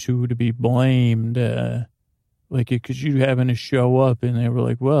want you two to be blamed. Because you having to show up, and they were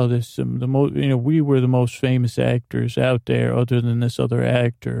like, well, this the most, we were the most famous actors out there other than this other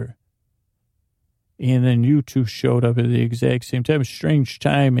actor. And then you two showed up at the exact same time. Strange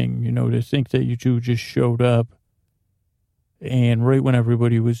timing, to think that you two just showed up. And right when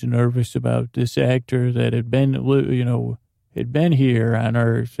everybody was nervous about this actor that had been here on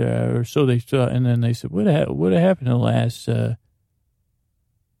Earth, or so they thought. And then they said, what happened in the last,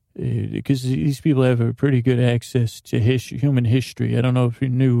 because these people have a pretty good access to human history. I don't know if you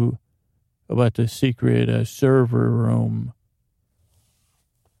knew about the secret server room.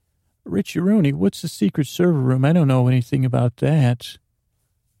 Richie Rooney, what's the secret server room? I don't know anything about that.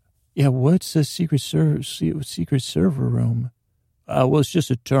 Yeah, what's the secret server room? Well, it's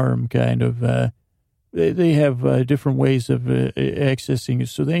just a term, kind of. They have different ways of accessing it,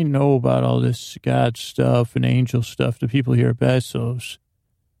 so they know about all this God stuff and angel stuff, the people here at Besos.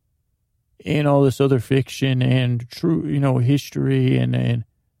 And all this other fiction and true, history,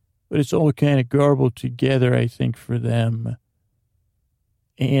 but it's all kind of garbled together, I think, for them.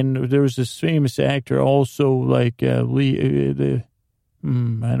 And there was this famous actor also, like Lee. I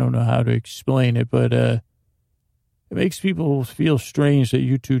don't know how to explain it, but it makes people feel strange that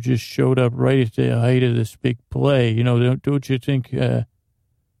you two just showed up right at the height of this big play. Don't you think? Are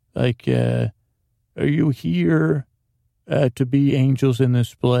you here to be angels in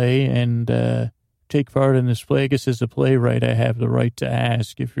this play and take part in this play? I guess as a playwright, I have the right to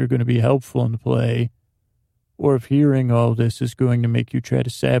ask if you're going to be helpful in the play, or if hearing all this is going to make you try to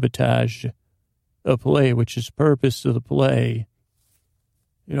sabotage a play, which is the purpose of the play.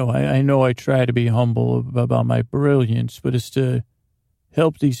 I know I try to be humble about my brilliance, but it's to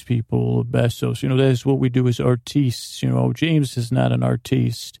help these people, Besos. That is what we do as artistes. James is not an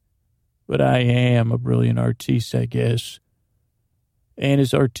artiste, but I am a brilliant artiste, I guess. And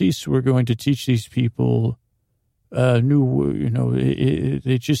as artists, we're going to teach these people it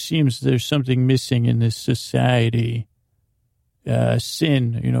just seems there's something missing in this society.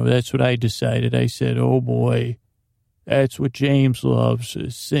 Sin, that's what I decided. I said, oh boy, that's what James loves.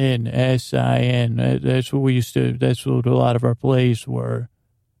 Sin, S-I-N. That's what a lot of our plays were.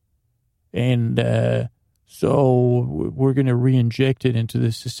 And so we're going to re-inject it into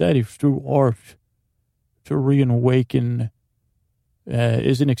this society through art to reawaken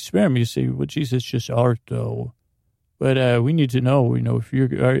as an experiment. You say, well, geez, it's just art, though. But we need to know, if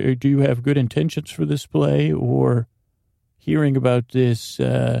do you have good intentions for this play, or hearing about this,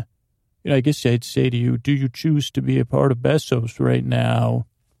 I guess I'd say to you, do you choose to be a part of Besos right now,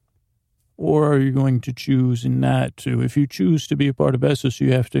 or are you going to choose not to? If you choose to be a part of Besos,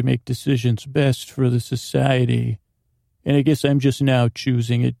 you have to make decisions best for the society. And I guess I'm just now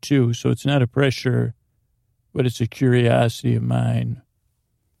choosing it too, so it's not a pressure, but it's a curiosity of mine.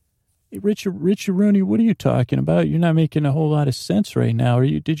 Hey, Richard-A-Roony, what are you talking about? You're not making a whole lot of sense right now.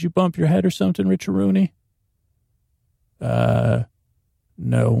 Did you bump your head or something, Richard-A-Roony? No.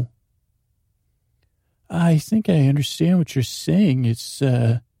 I think I understand what you're saying. It's,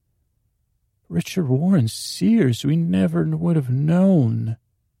 Richard Warren Sears. We never would have known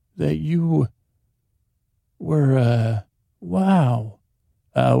that you were, wow.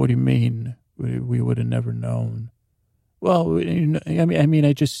 What do you mean? We would have never known. Well,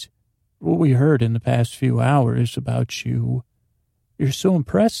 what we heard in the past few hours about you, you're so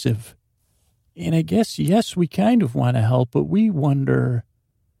impressive. And I guess, yes, we kind of want to help, but we wonder,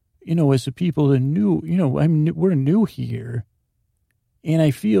 as the people that knew, we're new here. And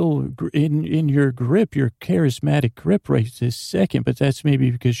I feel in your grip, your charismatic grip right this second, but that's maybe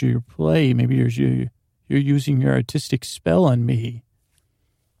because of your play. Maybe you're using your artistic spell on me.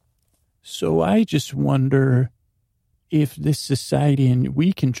 So I just wonder if this society, and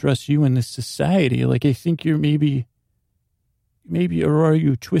we can trust you in this society, like I think you're maybe, or are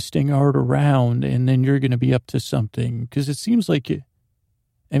you twisting art around and then you're going to be up to something? Because it seems like,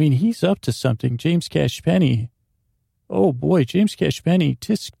 he's up to something. James Cash Penny. Oh boy, James Cash Penny,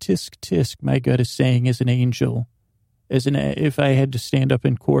 tisk, tisk, tisk, my gut is saying as an angel, if I had to stand up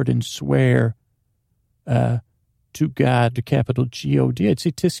in court and swear to God, capital G-O-D, I'd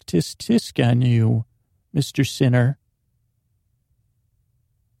say tisk, tisk, tisk on you, Mr. Sinner.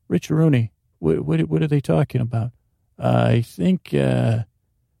 Richard-A-Roony, what are they talking about? I think it's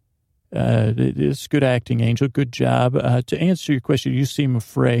good acting, Angel. Good job. To answer your question, you seem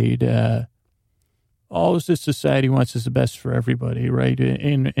afraid. All this society wants is the best for everybody, right?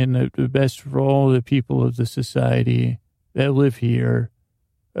 And the best for all the people of the society that live here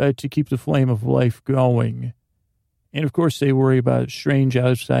to keep the flame of life going. And, of course, they worry about strange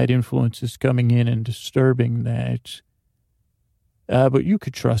outside influences coming in and disturbing that. But you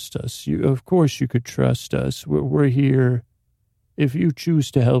could trust us. Of course you could trust us. We're here. If you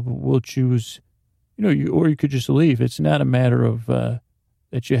choose to help, we'll choose, or you could just leave. It's not a matter of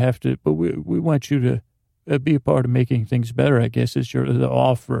that you have to, but we want you to be a part of making things better, I guess, is the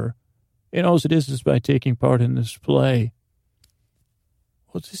offer. And all it is by taking part in this play.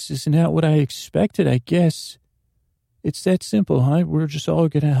 Well, this is not what I expected, I guess. It's that simple, huh? We're just all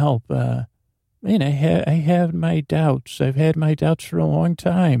going to help. Man, I have my doubts. I've had my doubts for a long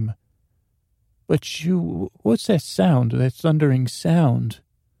time. But what's that sound, that thundering sound?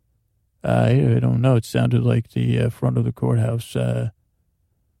 I don't know. It sounded like the front of the courthouse.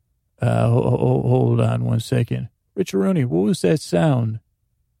 Hold on one second. Richard-A-Roony, what was that sound?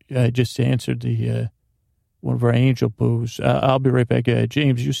 I just answered one of our angel boos. I'll be right back.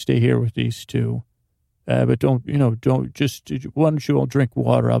 James, you stay here with these two. But why don't you all drink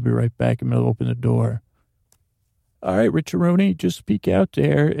water? I'll be right back. I'm going to open the door. All right, Richard-A-Roony, just peek out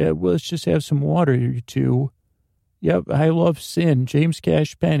there. Let's just have some water, you two. Yep, I love sin. James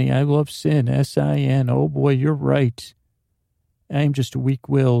Cash Penny, I love sin. S-I-N. Oh, boy, you're right. I'm just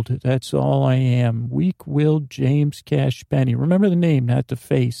weak-willed. That's all I am. Weak-willed James Cash Penny. Remember the name, not the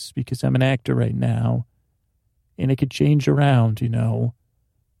face, because I'm an actor right now. And it could change around,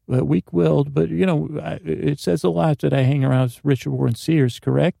 But weak-willed, but, it says a lot that I hang around with Richard Warren Sears,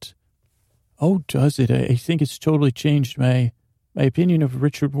 correct? Oh, does it? I think it's totally changed my opinion of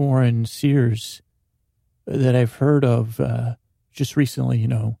Richard Warren Sears that I've heard of just recently,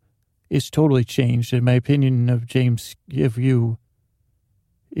 is totally changed. And my opinion of James, of you,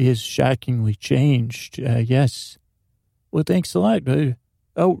 is shockingly changed. Yes. Well, thanks a lot.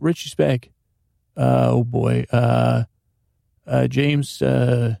 Oh, Richie's back. Oh, boy. James,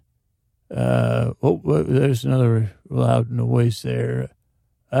 there's another loud noise there.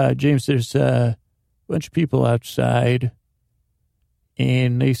 James, there's a bunch of people outside,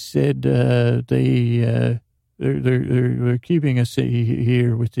 and they said they they're keeping us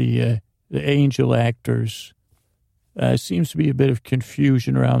here with the angel actors. Seems to be a bit of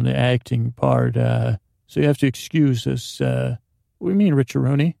confusion around the acting part. So you have to excuse us. What do you mean,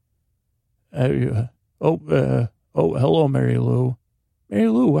 Switch-A-Roony? Hello, Mary Lou. Mary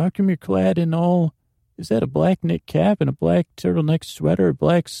Lou, how come you're clad in all, is that a black knit cap and a black turtleneck sweater,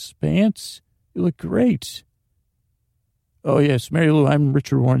 black pants? You look great. Oh, yes, Mary Lou, I'm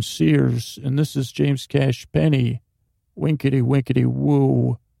Richard Warren Sears, and this is James Cash Penny. Winkety, winkety,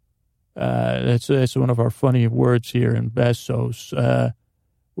 woo. That's one of our funny words here in Besos.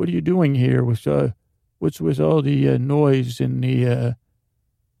 What are you doing here with, what's with all the noise and the,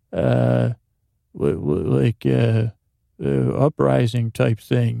 uprising type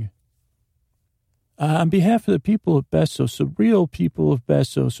thing? On behalf of the people of Besos, the real people of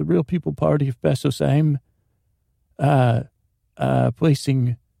Besos, the real people party of Besos, I'm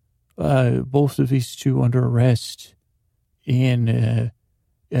placing both of these two under arrest. And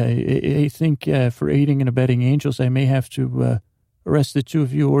I think for aiding and abetting angels, I may have to arrest the two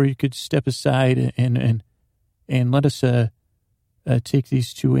of you, or you could step aside and let us take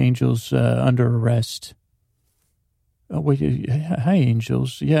these two angels under arrest. Oh, wait, hi,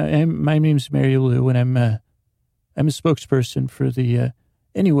 angels. Yeah, my name's Mary Lou, and I'm a spokesperson for the.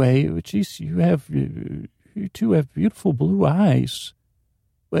 Anyway, geez, you two have beautiful blue eyes.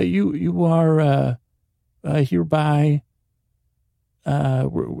 But you are hereby.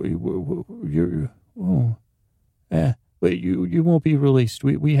 But you won't be released.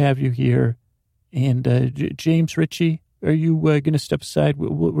 We have you here, and James Ritchie, are you going to step aside?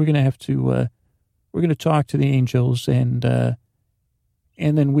 We're going to have to. We're going to talk to the angels, and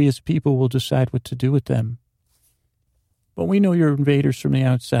then we as people will decide what to do with them. But we know you're invaders from the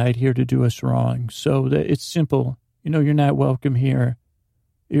outside here to do us wrong. So it's simple. You're not welcome here.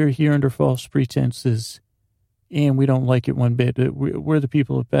 You're here under false pretenses, and we don't like it one bit. We're the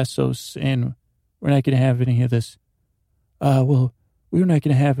people of Besos, and we're not going to have any of this. Well, we're not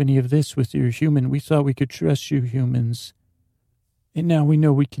going to have any of this with your human. We thought we could trust you humans, and now we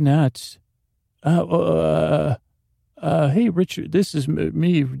know we cannot. Hey, Richard, this is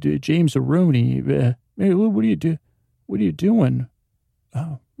me, James Rooney. Mary Lou, what are you doing?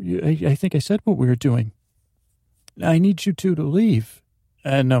 I think I said what we were doing. I need you two to leave.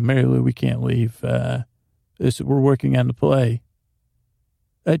 No, Mary Lou, we can't leave. We're working on the play.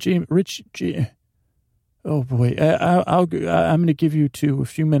 Oh boy, I'm going to give you two a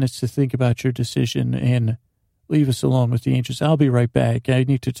few minutes to think about your decision and leave us alone with the angels. I'll be right back. I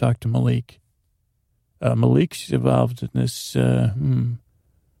need to talk to Malik. Malik's involved in this. Oh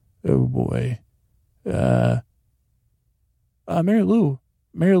boy. Mary Lou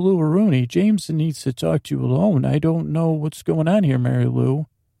Rooney, James needs to talk to you alone. I don't know what's going on here, Mary Lou.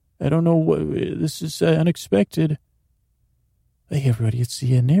 I don't know what, this is unexpected. Hey, everybody, it's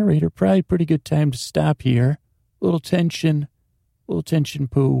the narrator. Probably pretty good time to stop here. Little tension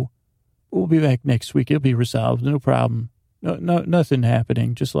poo. We'll be back next week. It'll be resolved. No problem. No, nothing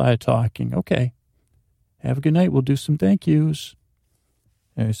happening. Just a lot of talking. Okay. Have a good night. We'll do some thank yous.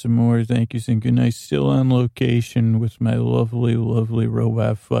 Some more thank yous and good night. Still on location with my lovely, lovely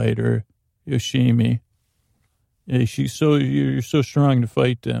robot fighter, Yoshimi. You're so strong to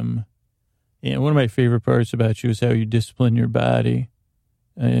fight them. And one of my favorite parts about you is how you discipline your body.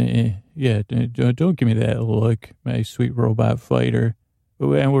 Yeah, don't give me that look, my sweet robot fighter.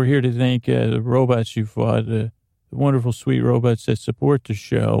 And we're here to thank the robots you fought, the wonderful, sweet robots that support the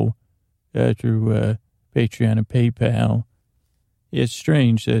show through Patreon and PayPal. It's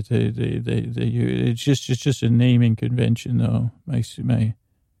strange that it's just a naming convention, though.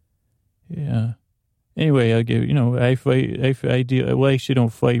 Yeah. Anyway, I'll give, I deal, well, I actually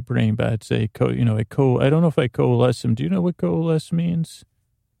don't fight brain bots. I don't know if I coalesce them. Do you know what coalesce means?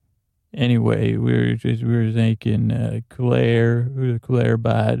 Anyway, we were thanking Claire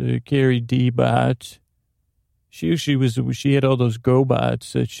bot, Carrie D bot. She had all those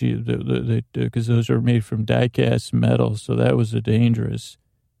GoBots that because those are made from die-cast metal, so that was a dangerous.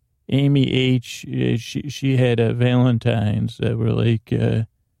 Amy H, she had Valentines that were like,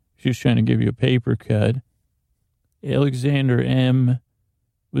 she was trying to give you a paper cut. Alexander M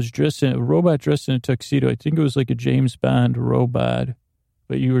was a robot dressed in a tuxedo. I think it was like a James Bond robot,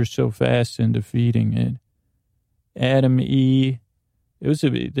 but you were so fast in defeating it. Adam E, It was a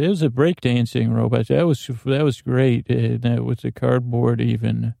breakdancing robot. That was great. That was a cardboard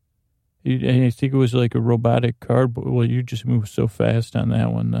even. I think it was like a robotic cardboard. Well, you just moved so fast on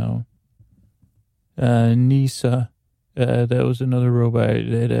that one, though. Nisa, that was another robot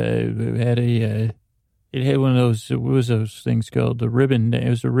that it had one of those. What was those things called? It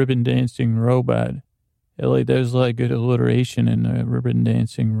was a ribbon dancing robot. There's a lot of good alliteration in the ribbon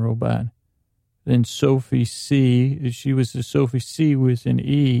dancing robot. Then Sophie C, she was the Sophie C with an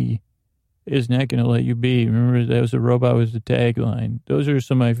E, is not going to let you be. Remember, that was a robot with the tagline. Those are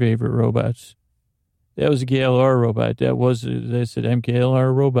some of my favorite robots. That was a KLR robot. That said, I'm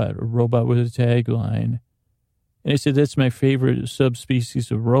KLR robot, a robot with a tagline. And I said, that's my favorite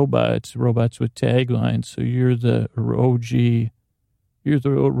subspecies of robots with taglines. So you're the OG, you're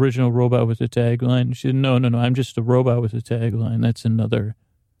the original robot with a tagline. She said, no, I'm just a robot with a tagline.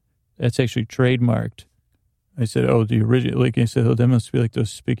 That's actually trademarked. I said, oh, the original, like I said, that must be like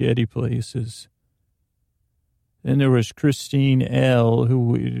those spaghetti places. Then there was Christine L.,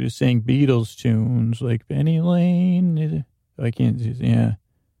 who sang Beatles tunes like Penny Lane. I can't, yeah.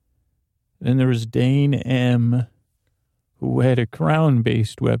 Then there was Dane M., who had a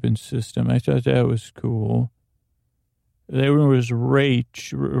crown-based weapon system. I thought that was cool. There was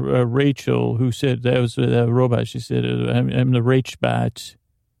Rachel, who said that was a robot. She said, I'm the Rachbot.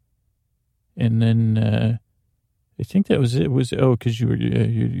 And then I think that was it. Because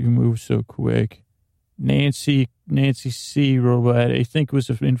you moved so quick. Nancy C. robot, I think was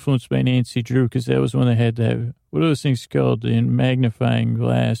influenced by Nancy Drew, because that was one that had that, what are those things called? The magnifying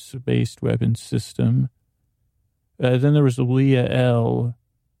glass-based weapon system. Then there was Leah L.,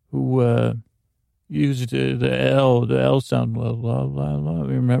 who used the L sound, la, la, la, la,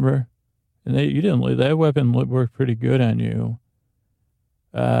 remember? And that weapon worked pretty good on you.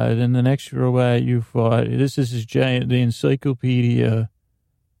 Then the next robot you fought, this is his giant, the encyclopedia.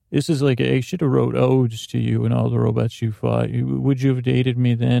 This is like, I should have wrote odes to you and all the robots you fought. Would you have dated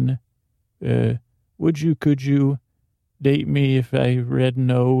me then? Could you date me if I read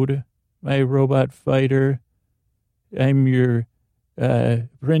an ode? My robot fighter, I'm your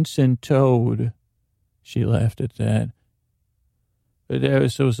Prince and Toad. She laughed at that. But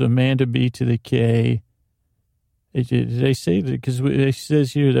that was Amanda B to the K. Did I say that? Because it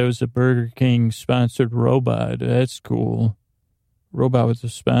says here that was a Burger King sponsored robot. That's cool. Robot with a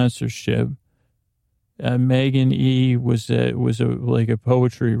sponsorship. Megan E was like a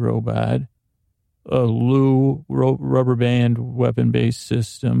poetry robot. Lou rubber band weapon based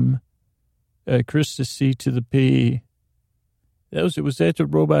system. Krista C to the P. Was that the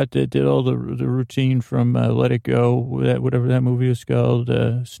robot that did all the routine from Let It Go? Whatever that movie was called,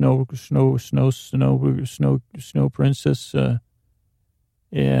 Snow Princess.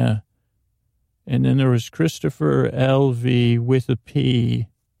 Yeah. And then there was Christopher L.V. with a P,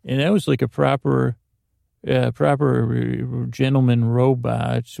 and that was like a proper gentleman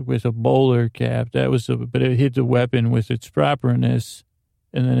robot with a bowler cap. But it hid the weapon with its properness,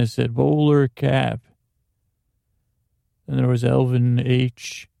 and then it said bowler cap. And there was Elvin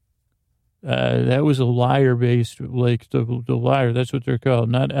H. That was a lyre-based, like the lyre. That's what they're called,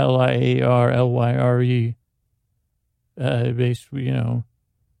 not LIARLYRE. Based, lyre.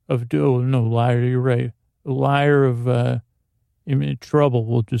 You're right. A lyre of trouble.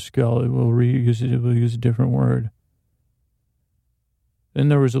 We'll just call it. We'll reuse it. We'll use a different word. Then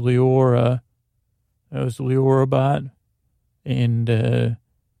there was a Leora. That was a Leora bot, and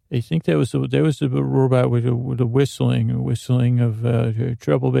I think that was the robot with a whistling of a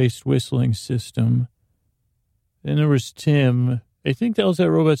treble-based whistling system. Then there was Tim. I think that was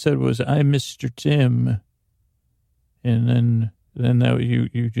that robot said was, I'm Mr. Tim. And then that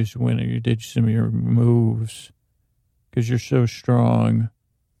you just went and you did some of your moves because you're so strong.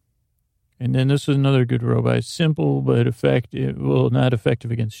 And then this was another good robot. Simple but effective. Well, not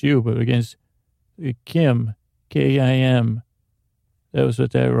effective against you, but against Kim, Kim. That was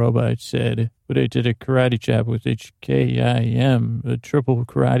what that robot said. But it did a karate chop with HKIM, a triple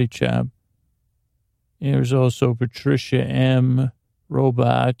karate chop. And there's also Patricia M.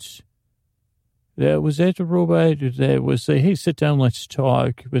 Robots. Was that the robot that was say, hey, sit down, let's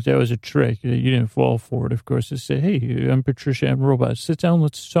talk. But that was a trick. You didn't fall for it, of course. It said, hey, I'm Patricia M. Robot. Sit down,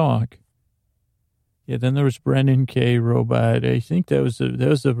 let's talk. Yeah, then there was Brendan K. Robot. I think that was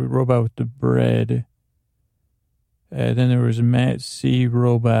the robot with the bread. Then there was Matt C.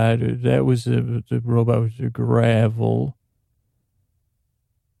 Robot. That was the robot with the gravel.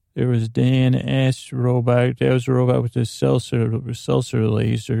 There was Dan S. Robot. That was a robot with the seltzer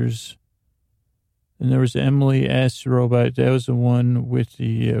lasers. And there was Emily S. Robot. That was the one with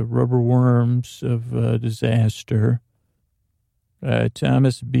the rubber worms of disaster.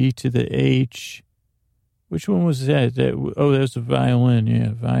 Thomas B. to the H. Which one was that? That was a violin.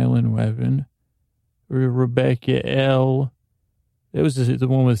 Yeah, violin weapon. Rebecca L. That was the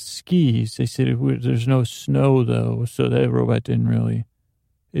one with skis. They said there's no snow, though, so that robot didn't really.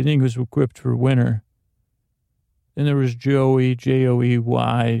 I think it was equipped for winter. Then there was Joey,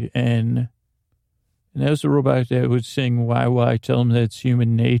 Joeyn. And that was the robot that would sing Why, tell him that's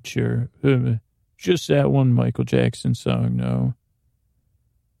human nature. Just that one Michael Jackson song, no.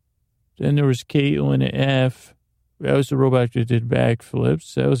 Then there was Caitlin F. That was the robot that did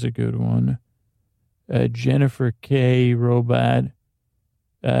backflips. That was a good one. Jennifer K. robot.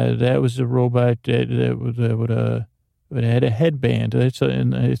 That was a robot that had a headband.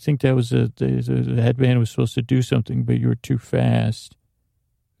 And I think that was the headband was supposed to do something, but you were too fast.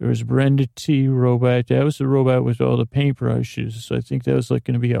 There was Brenda T. robot. That was the robot with all the paintbrushes. So I think that was like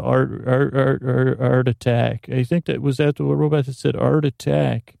going to be an art attack. I think that the robot that said art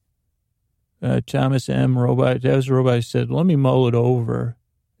attack. Thomas M. robot. That was the robot that said, let me mull it over.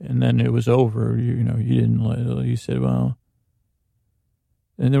 And then it was over. You didn't, you said, well.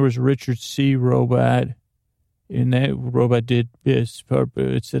 And there was Richard C. robot. And that robot did this part.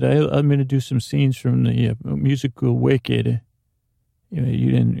 It said, I'm going to do some scenes from the musical Wicked.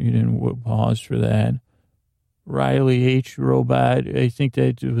 You didn't pause for that. Riley H. robot. I think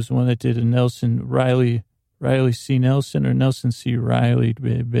that was the one that did a Riley C. Nelson or Nelson C. Riley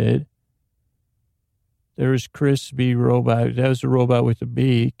bit. There was Chris B. robot. That was the robot with the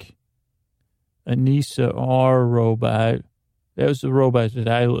beak. Anissa R. robot. That was the robot that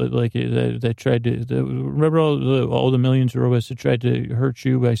I like. That tried to. Remember all the millions of robots that tried to hurt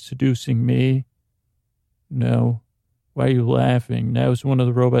you by seducing me? No. Why are you laughing? That was one of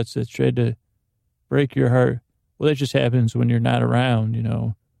the robots that tried to break your heart. Well, that just happens when you're not around,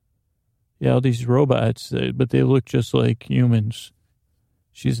 Yeah, all these robots, but they look just like humans.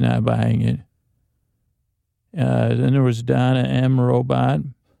 She's not buying it. Then there was Donna M. robot,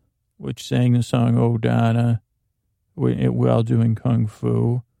 which sang the song "Oh Donna" while doing kung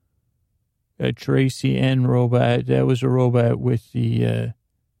fu. Tracy N. robot. That was a robot with the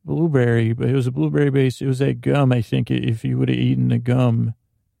blueberry, but it was a blueberry base. It was that gum. I think if you would have eaten the gum,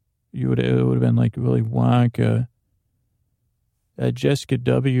 it would have been like Willy Wonka. Jessica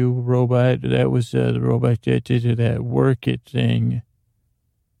W. robot. That was the robot that did that work it thing.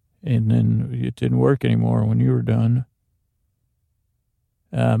 And then it didn't work anymore when you were done.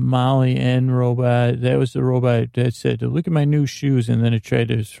 Molly N. robot. That was the robot that said, look at my new shoes. And then it tried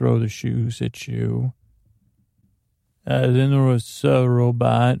to throw the shoes at you. Then there was a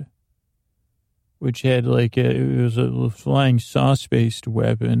robot, which had it was a flying sauce-based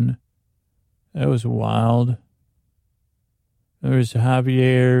weapon. That was wild. There was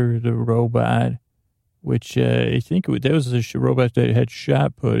Javier, the robot, which I think that was the robot that had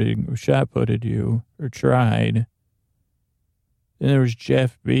shot-putted you, or tried. Then there was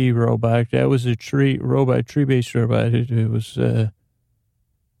Jeff B. robot. That was a tree-based robot. It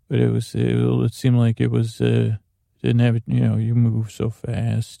seemed like it was... Didn't have it, you move so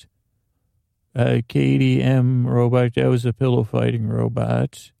fast. Katie M. robot, that was a pillow fighting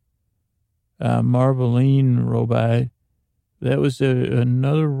robot. Marveline robot, that was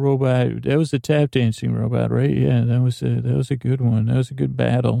another robot. That was the tap dancing robot, right? Yeah, that was a good one. That was a good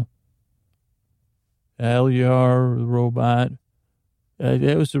battle. Alyar robot,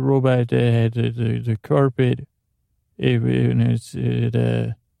 that was the robot that had the carpet.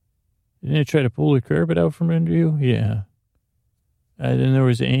 Didn't it try to pull the carpet out from under you? Yeah. Then there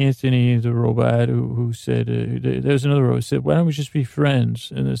was Anthony, the robot, who said, there was another robot who said, why don't we just be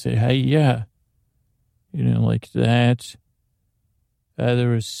friends? And they say, hey, yeah. Like that. There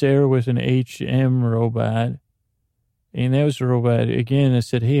was Sarah with an HM robot. And that was the robot, again, that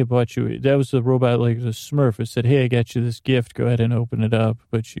said, hey, I bought you. That was the robot like the Smurf. It said, hey, I got you this gift. Go ahead and open it up.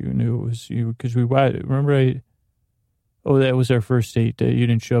 But you knew it was you. Because remember Oh, that was our first date that you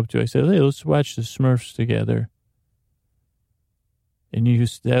didn't show up to. I said, hey, let's watch the Smurfs together. And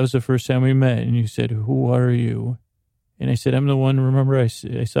that was the first time we met. And you said, who are you? And I said, I'm the one, remember, I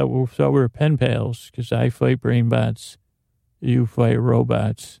thought we were pen pals because I fight brain bots. You fight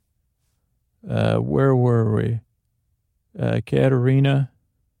robots. Where were we? Katerina.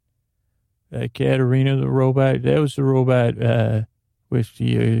 Katerina, the robot. That was the robot with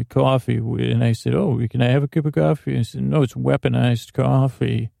the coffee. And I said, oh, can I have a cup of coffee? And I said, no, it's weaponized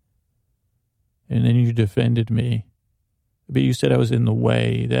coffee. And then you defended me. But you said I was in the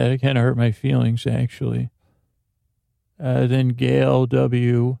way. That kind of hurt my feelings, actually. Then Gail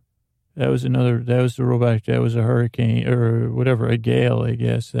W. That was the robot. That was a hurricane, or whatever, a gale, I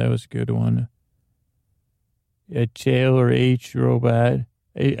guess. That was a good one. A Taylor H. robot.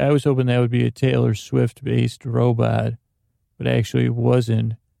 I was hoping that would be a Taylor Swift-based robot. But actually it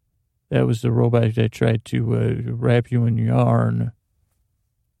wasn't. That was the robot that tried to wrap you in yarn.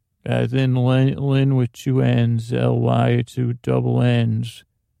 Then Lynn with two N's, L-Y, two double N's.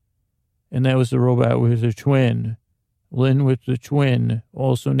 And that was the robot with a twin. Lynn with the twin,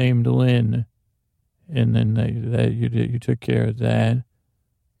 also named Lynn. And then you took care of that.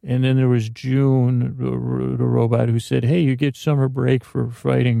 And then there was June, the robot, who said, hey, you get summer break for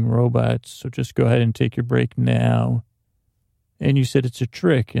fighting robots, so just go ahead and take your break now. And you said it's a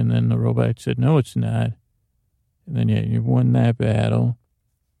trick. And then the robot said, no, it's not. And then, you won that battle.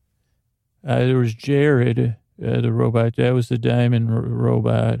 There was Jared, the robot. That was the diamond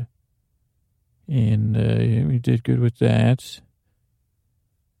robot. And we did good with that.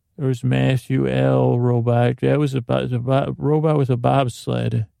 There was Matthew L. robot. That was a robot with a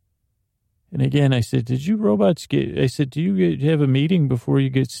bobsled. And again, I said, do you have a meeting before you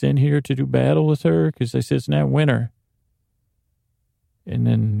get sent here to do battle with her? Because I said, it's not winter. And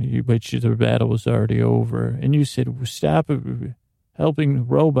then the battle was already over. And you said, well, stop helping the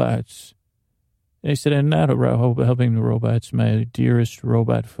robots. And I said, I'm not helping the robots, my dearest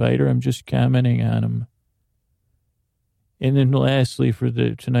robot fighter. I'm just commenting on them. And then lastly, for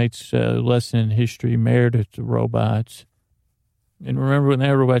tonight's lesson in history, Meredith the robots. And remember when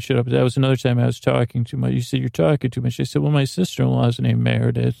that robot showed up, that was another time I was talking too much. You said, you're talking too much. I said, well, my sister-in-law's named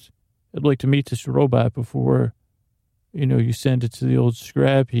Meredith. I'd like to meet this robot before, you send it to the old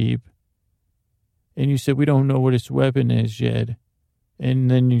scrap heap. And you said, we don't know what its weapon is yet. And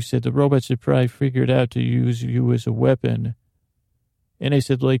then you said, the robots had probably figured out to use you as a weapon. And I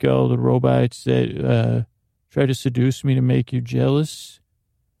said, like all the robots that try to seduce me to make you jealous.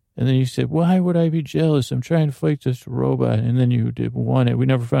 And then you said, why would I be jealous? I'm trying to fight this robot. And then you won it. We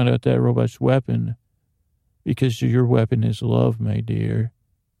never found out that robot's weapon because your weapon is love, my dear.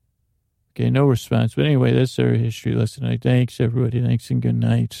 Okay, no response. But anyway, that's our history lesson tonight. Thanks, everybody. Thanks and good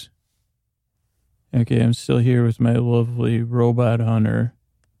night. Okay, I'm still here with my lovely robot hunter.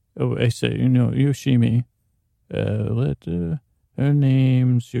 Oh, I say, Yoshimi. Her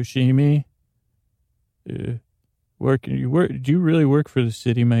name's Yoshimi. Do you really work for the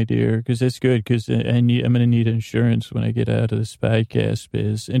city, my dear? Because that's good, because I'm going to need insurance when I get out of this podcast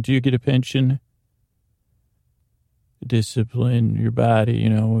biz. And do you get a pension? Discipline your body,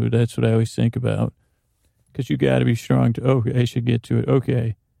 that's what I always think about. Because you got to be strong I should get to it.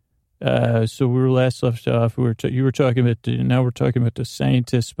 Okay. So we were last left off. You were talking about, now we're talking about the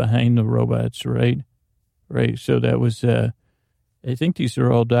scientists behind the robots, right? Right. So that was, I think these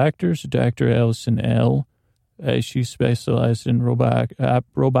are all doctors. Dr. Allison L. She specialized in robot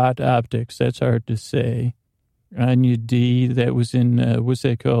optics. That's hard to say. Anya D. That was in, what's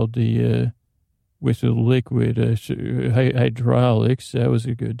that called? With the liquid hydraulics. That was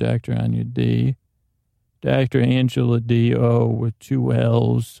a good Dr. Anya D. Dr. Angela D. O. with 2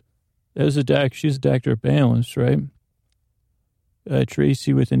 L's. That was she's a doctor of balance, right?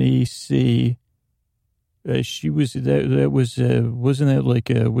 Tracy with an E.C. She was, wasn't that like,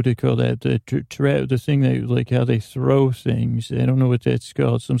 what do they call that? The thing that, like how they throw things. I don't know what that's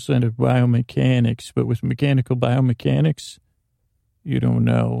called. Some sort of biomechanics, but with mechanical biomechanics, you don't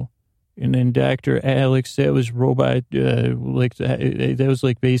know. And then Dr. Alex, that was robot, that was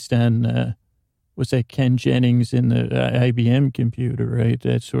like based on, what's that, Ken Jennings in the IBM computer, right?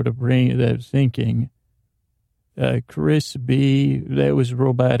 That sort of brain, that thinking. Chris B., that was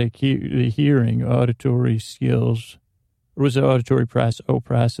robotic hearing, auditory skills. Or was it auditory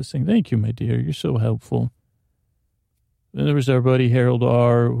processing? Thank you, my dear. You're so helpful. Then there was our buddy Harold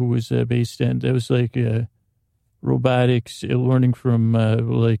R., who was based in, that was like robotics, learning from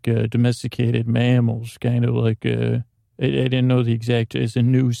domesticated mammals, kind of like, I didn't know the exact, it's a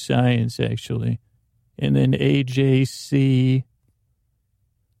new science, actually. And then AJC,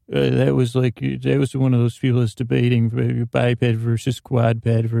 that was one of those people that's debating biped versus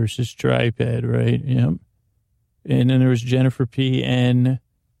quadruped versus triped, right? Yep. And then there was Jennifer P. N.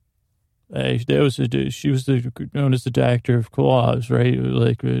 She was known as the doctor of claws, right?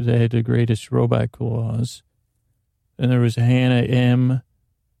 Like they had the greatest robot claws. And there was Hannah M.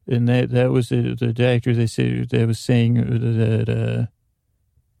 And that was the doctor. They said that was saying that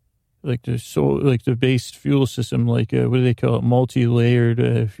like the base fuel system, like what do they call it?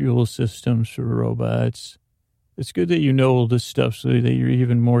 Multi-layered fuel systems for robots. It's good that you know all this stuff so that you're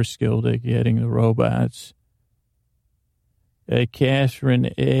even more skilled at getting the robots. Catherine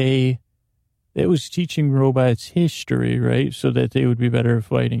A. That was teaching robots history, right? So that they would be better at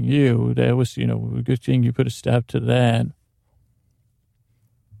fighting you. That was, a good thing you put a stop to that.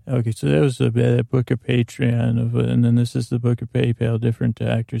 Okay, so that was the book of Patreon, and then this is the book of PayPal, different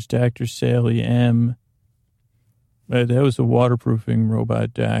doctors. Dr. Sally M. That was a waterproofing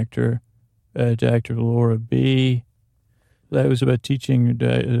robot doctor. Dr. Laura B. That was about teaching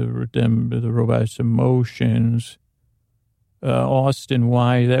the robots emotions. Austin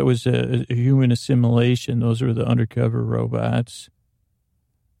Y. That was a human assimilation. Those were the undercover robots.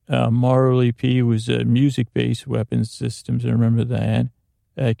 Marley P was music-based weapons systems. I remember that.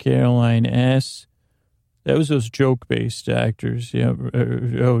 Caroline S. That was those joke-based actors. Yeah.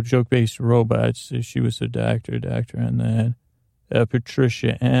 Joke-based robots. She was a doctor on that.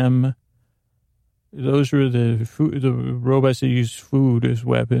 Patricia M. Those were the robots that used food as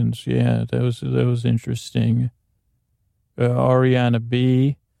weapons. Yeah, that was interesting. Ariana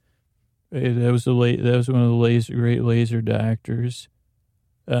B. That was one of the great laser doctors.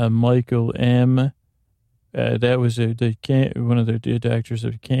 Michael M. That was one of the doctors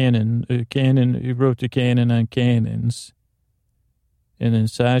of Canon. He wrote the canon on cannons. And then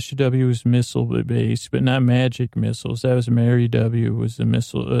Sasha W. was missile-based, but not magic missiles. That was Mary W. was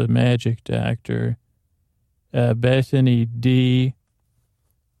the magic doctor. Bethany D.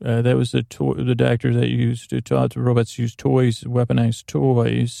 That was the doctor that taught the robots to use toys, weaponized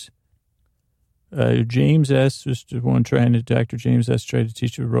toys. James S. was the one Dr. James S. tried to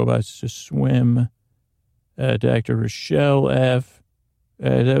teach the robots to swim. Dr. Rochelle F.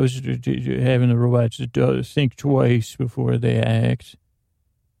 That was having the robots think twice before they act.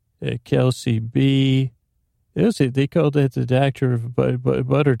 Kelsey B. They called that the doctor of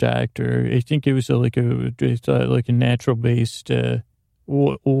butter doctor. I think it was like a natural based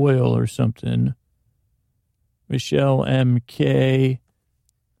oil or something. Michelle M.K.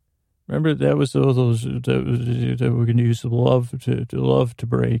 Remember that was all those that we're going to use love to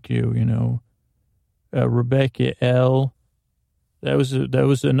break you. You know, Rebecca L. That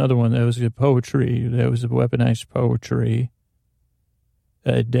was another one. That was the poetry. That was the weaponized poetry.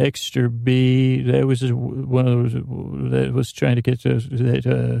 Dexter B. That was one of those that was trying to get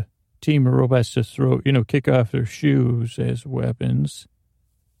that team of robots to kick off their shoes as weapons.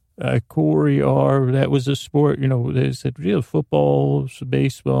 Corey R. That was a sport. They said footballs,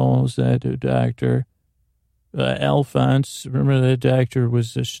 baseballs. That doctor. Alphonse. Remember that doctor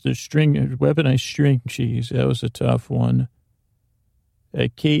was the weaponized string cheese. That was a tough one.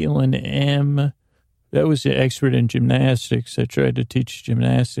 Caitlin M. That was the expert in gymnastics. I tried to teach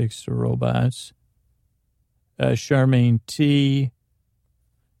gymnastics to robots. Charmaine T.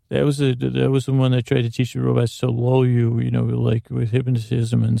 That was the one that tried to teach the robots to lull you, like with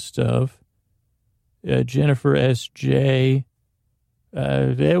hypnotism and stuff. Jennifer S.J.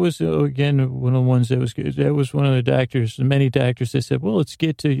 That was, again, one of the ones that was good. That was one of the doctors, the many doctors that said, well, let's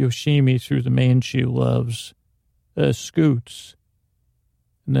get to Yoshimi through the man she loves, Scoots.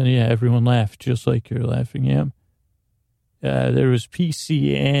 And then, everyone laughed, just like you're laughing, yeah. There was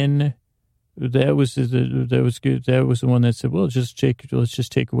PCN. That was good. That was the one that said, well, let's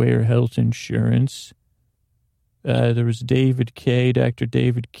just take away her health insurance. There was David K., Dr.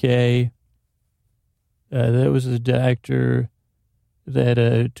 David K. That was the doctor that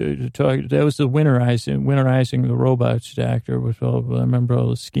that was the winterizing the robots doctor with I remember all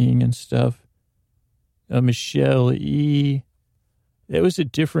the skiing and stuff. Michelle E. That was a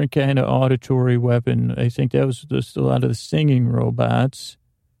different kind of auditory weapon. I think that was just a lot of the singing robots.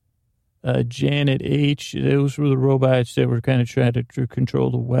 Janet H. Those were the robots that were kind of trying to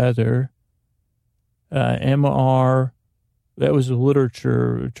control the weather. MR. That was the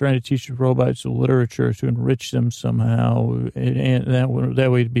literature, trying to teach the robots the literature to enrich them somehow, and that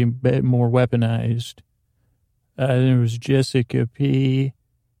way to be more weaponized. There was Jessica P.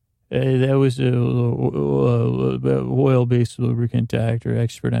 That was a oil-based lubricant doctor,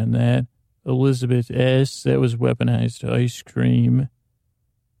 expert on that. Elizabeth S. That was weaponized ice cream.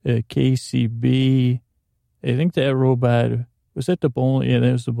 KCB. I think that robot, was that the bowling? Yeah,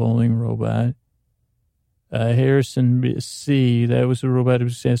 that was the bowling robot. Harrison C. That was a robot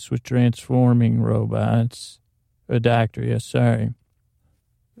obsessed with transforming robots. A doctor, yes, sorry.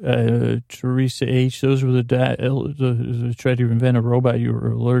 Teresa H. Those were the tried to invent a robot you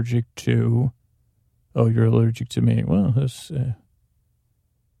were allergic to. Oh, you're allergic to me. Well, that's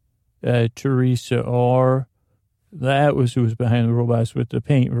Teresa R. That was who was behind the robots with the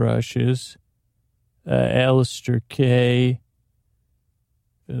paintbrushes. Alistair K.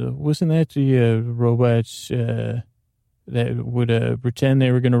 Wasn't that the robots that would pretend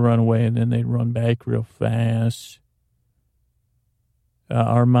they were going to run away and then they'd run back real fast?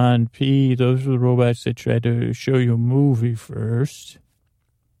 Armand P. Those were the robots that tried to show you a movie first.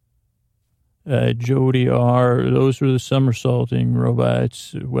 Jody R. Those were the somersaulting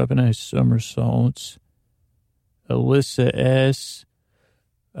robots, weaponized somersaults. Alyssa S.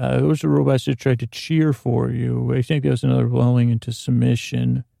 Those are robots that tried to cheer for you. I think that was another lulling into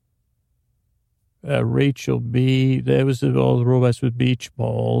submission. Rachel B. That was all the robots with beach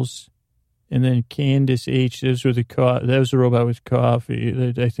balls. And then Candace H. That was the robot with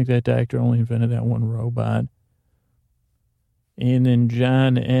coffee. I think that doctor only invented that one robot. And then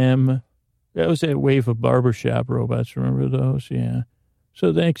John M. That was that wave of barbershop robots. Remember those? Yeah.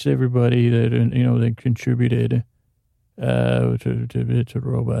 So thanks everybody that, that contributed to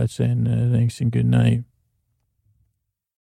robots, and thanks and good night.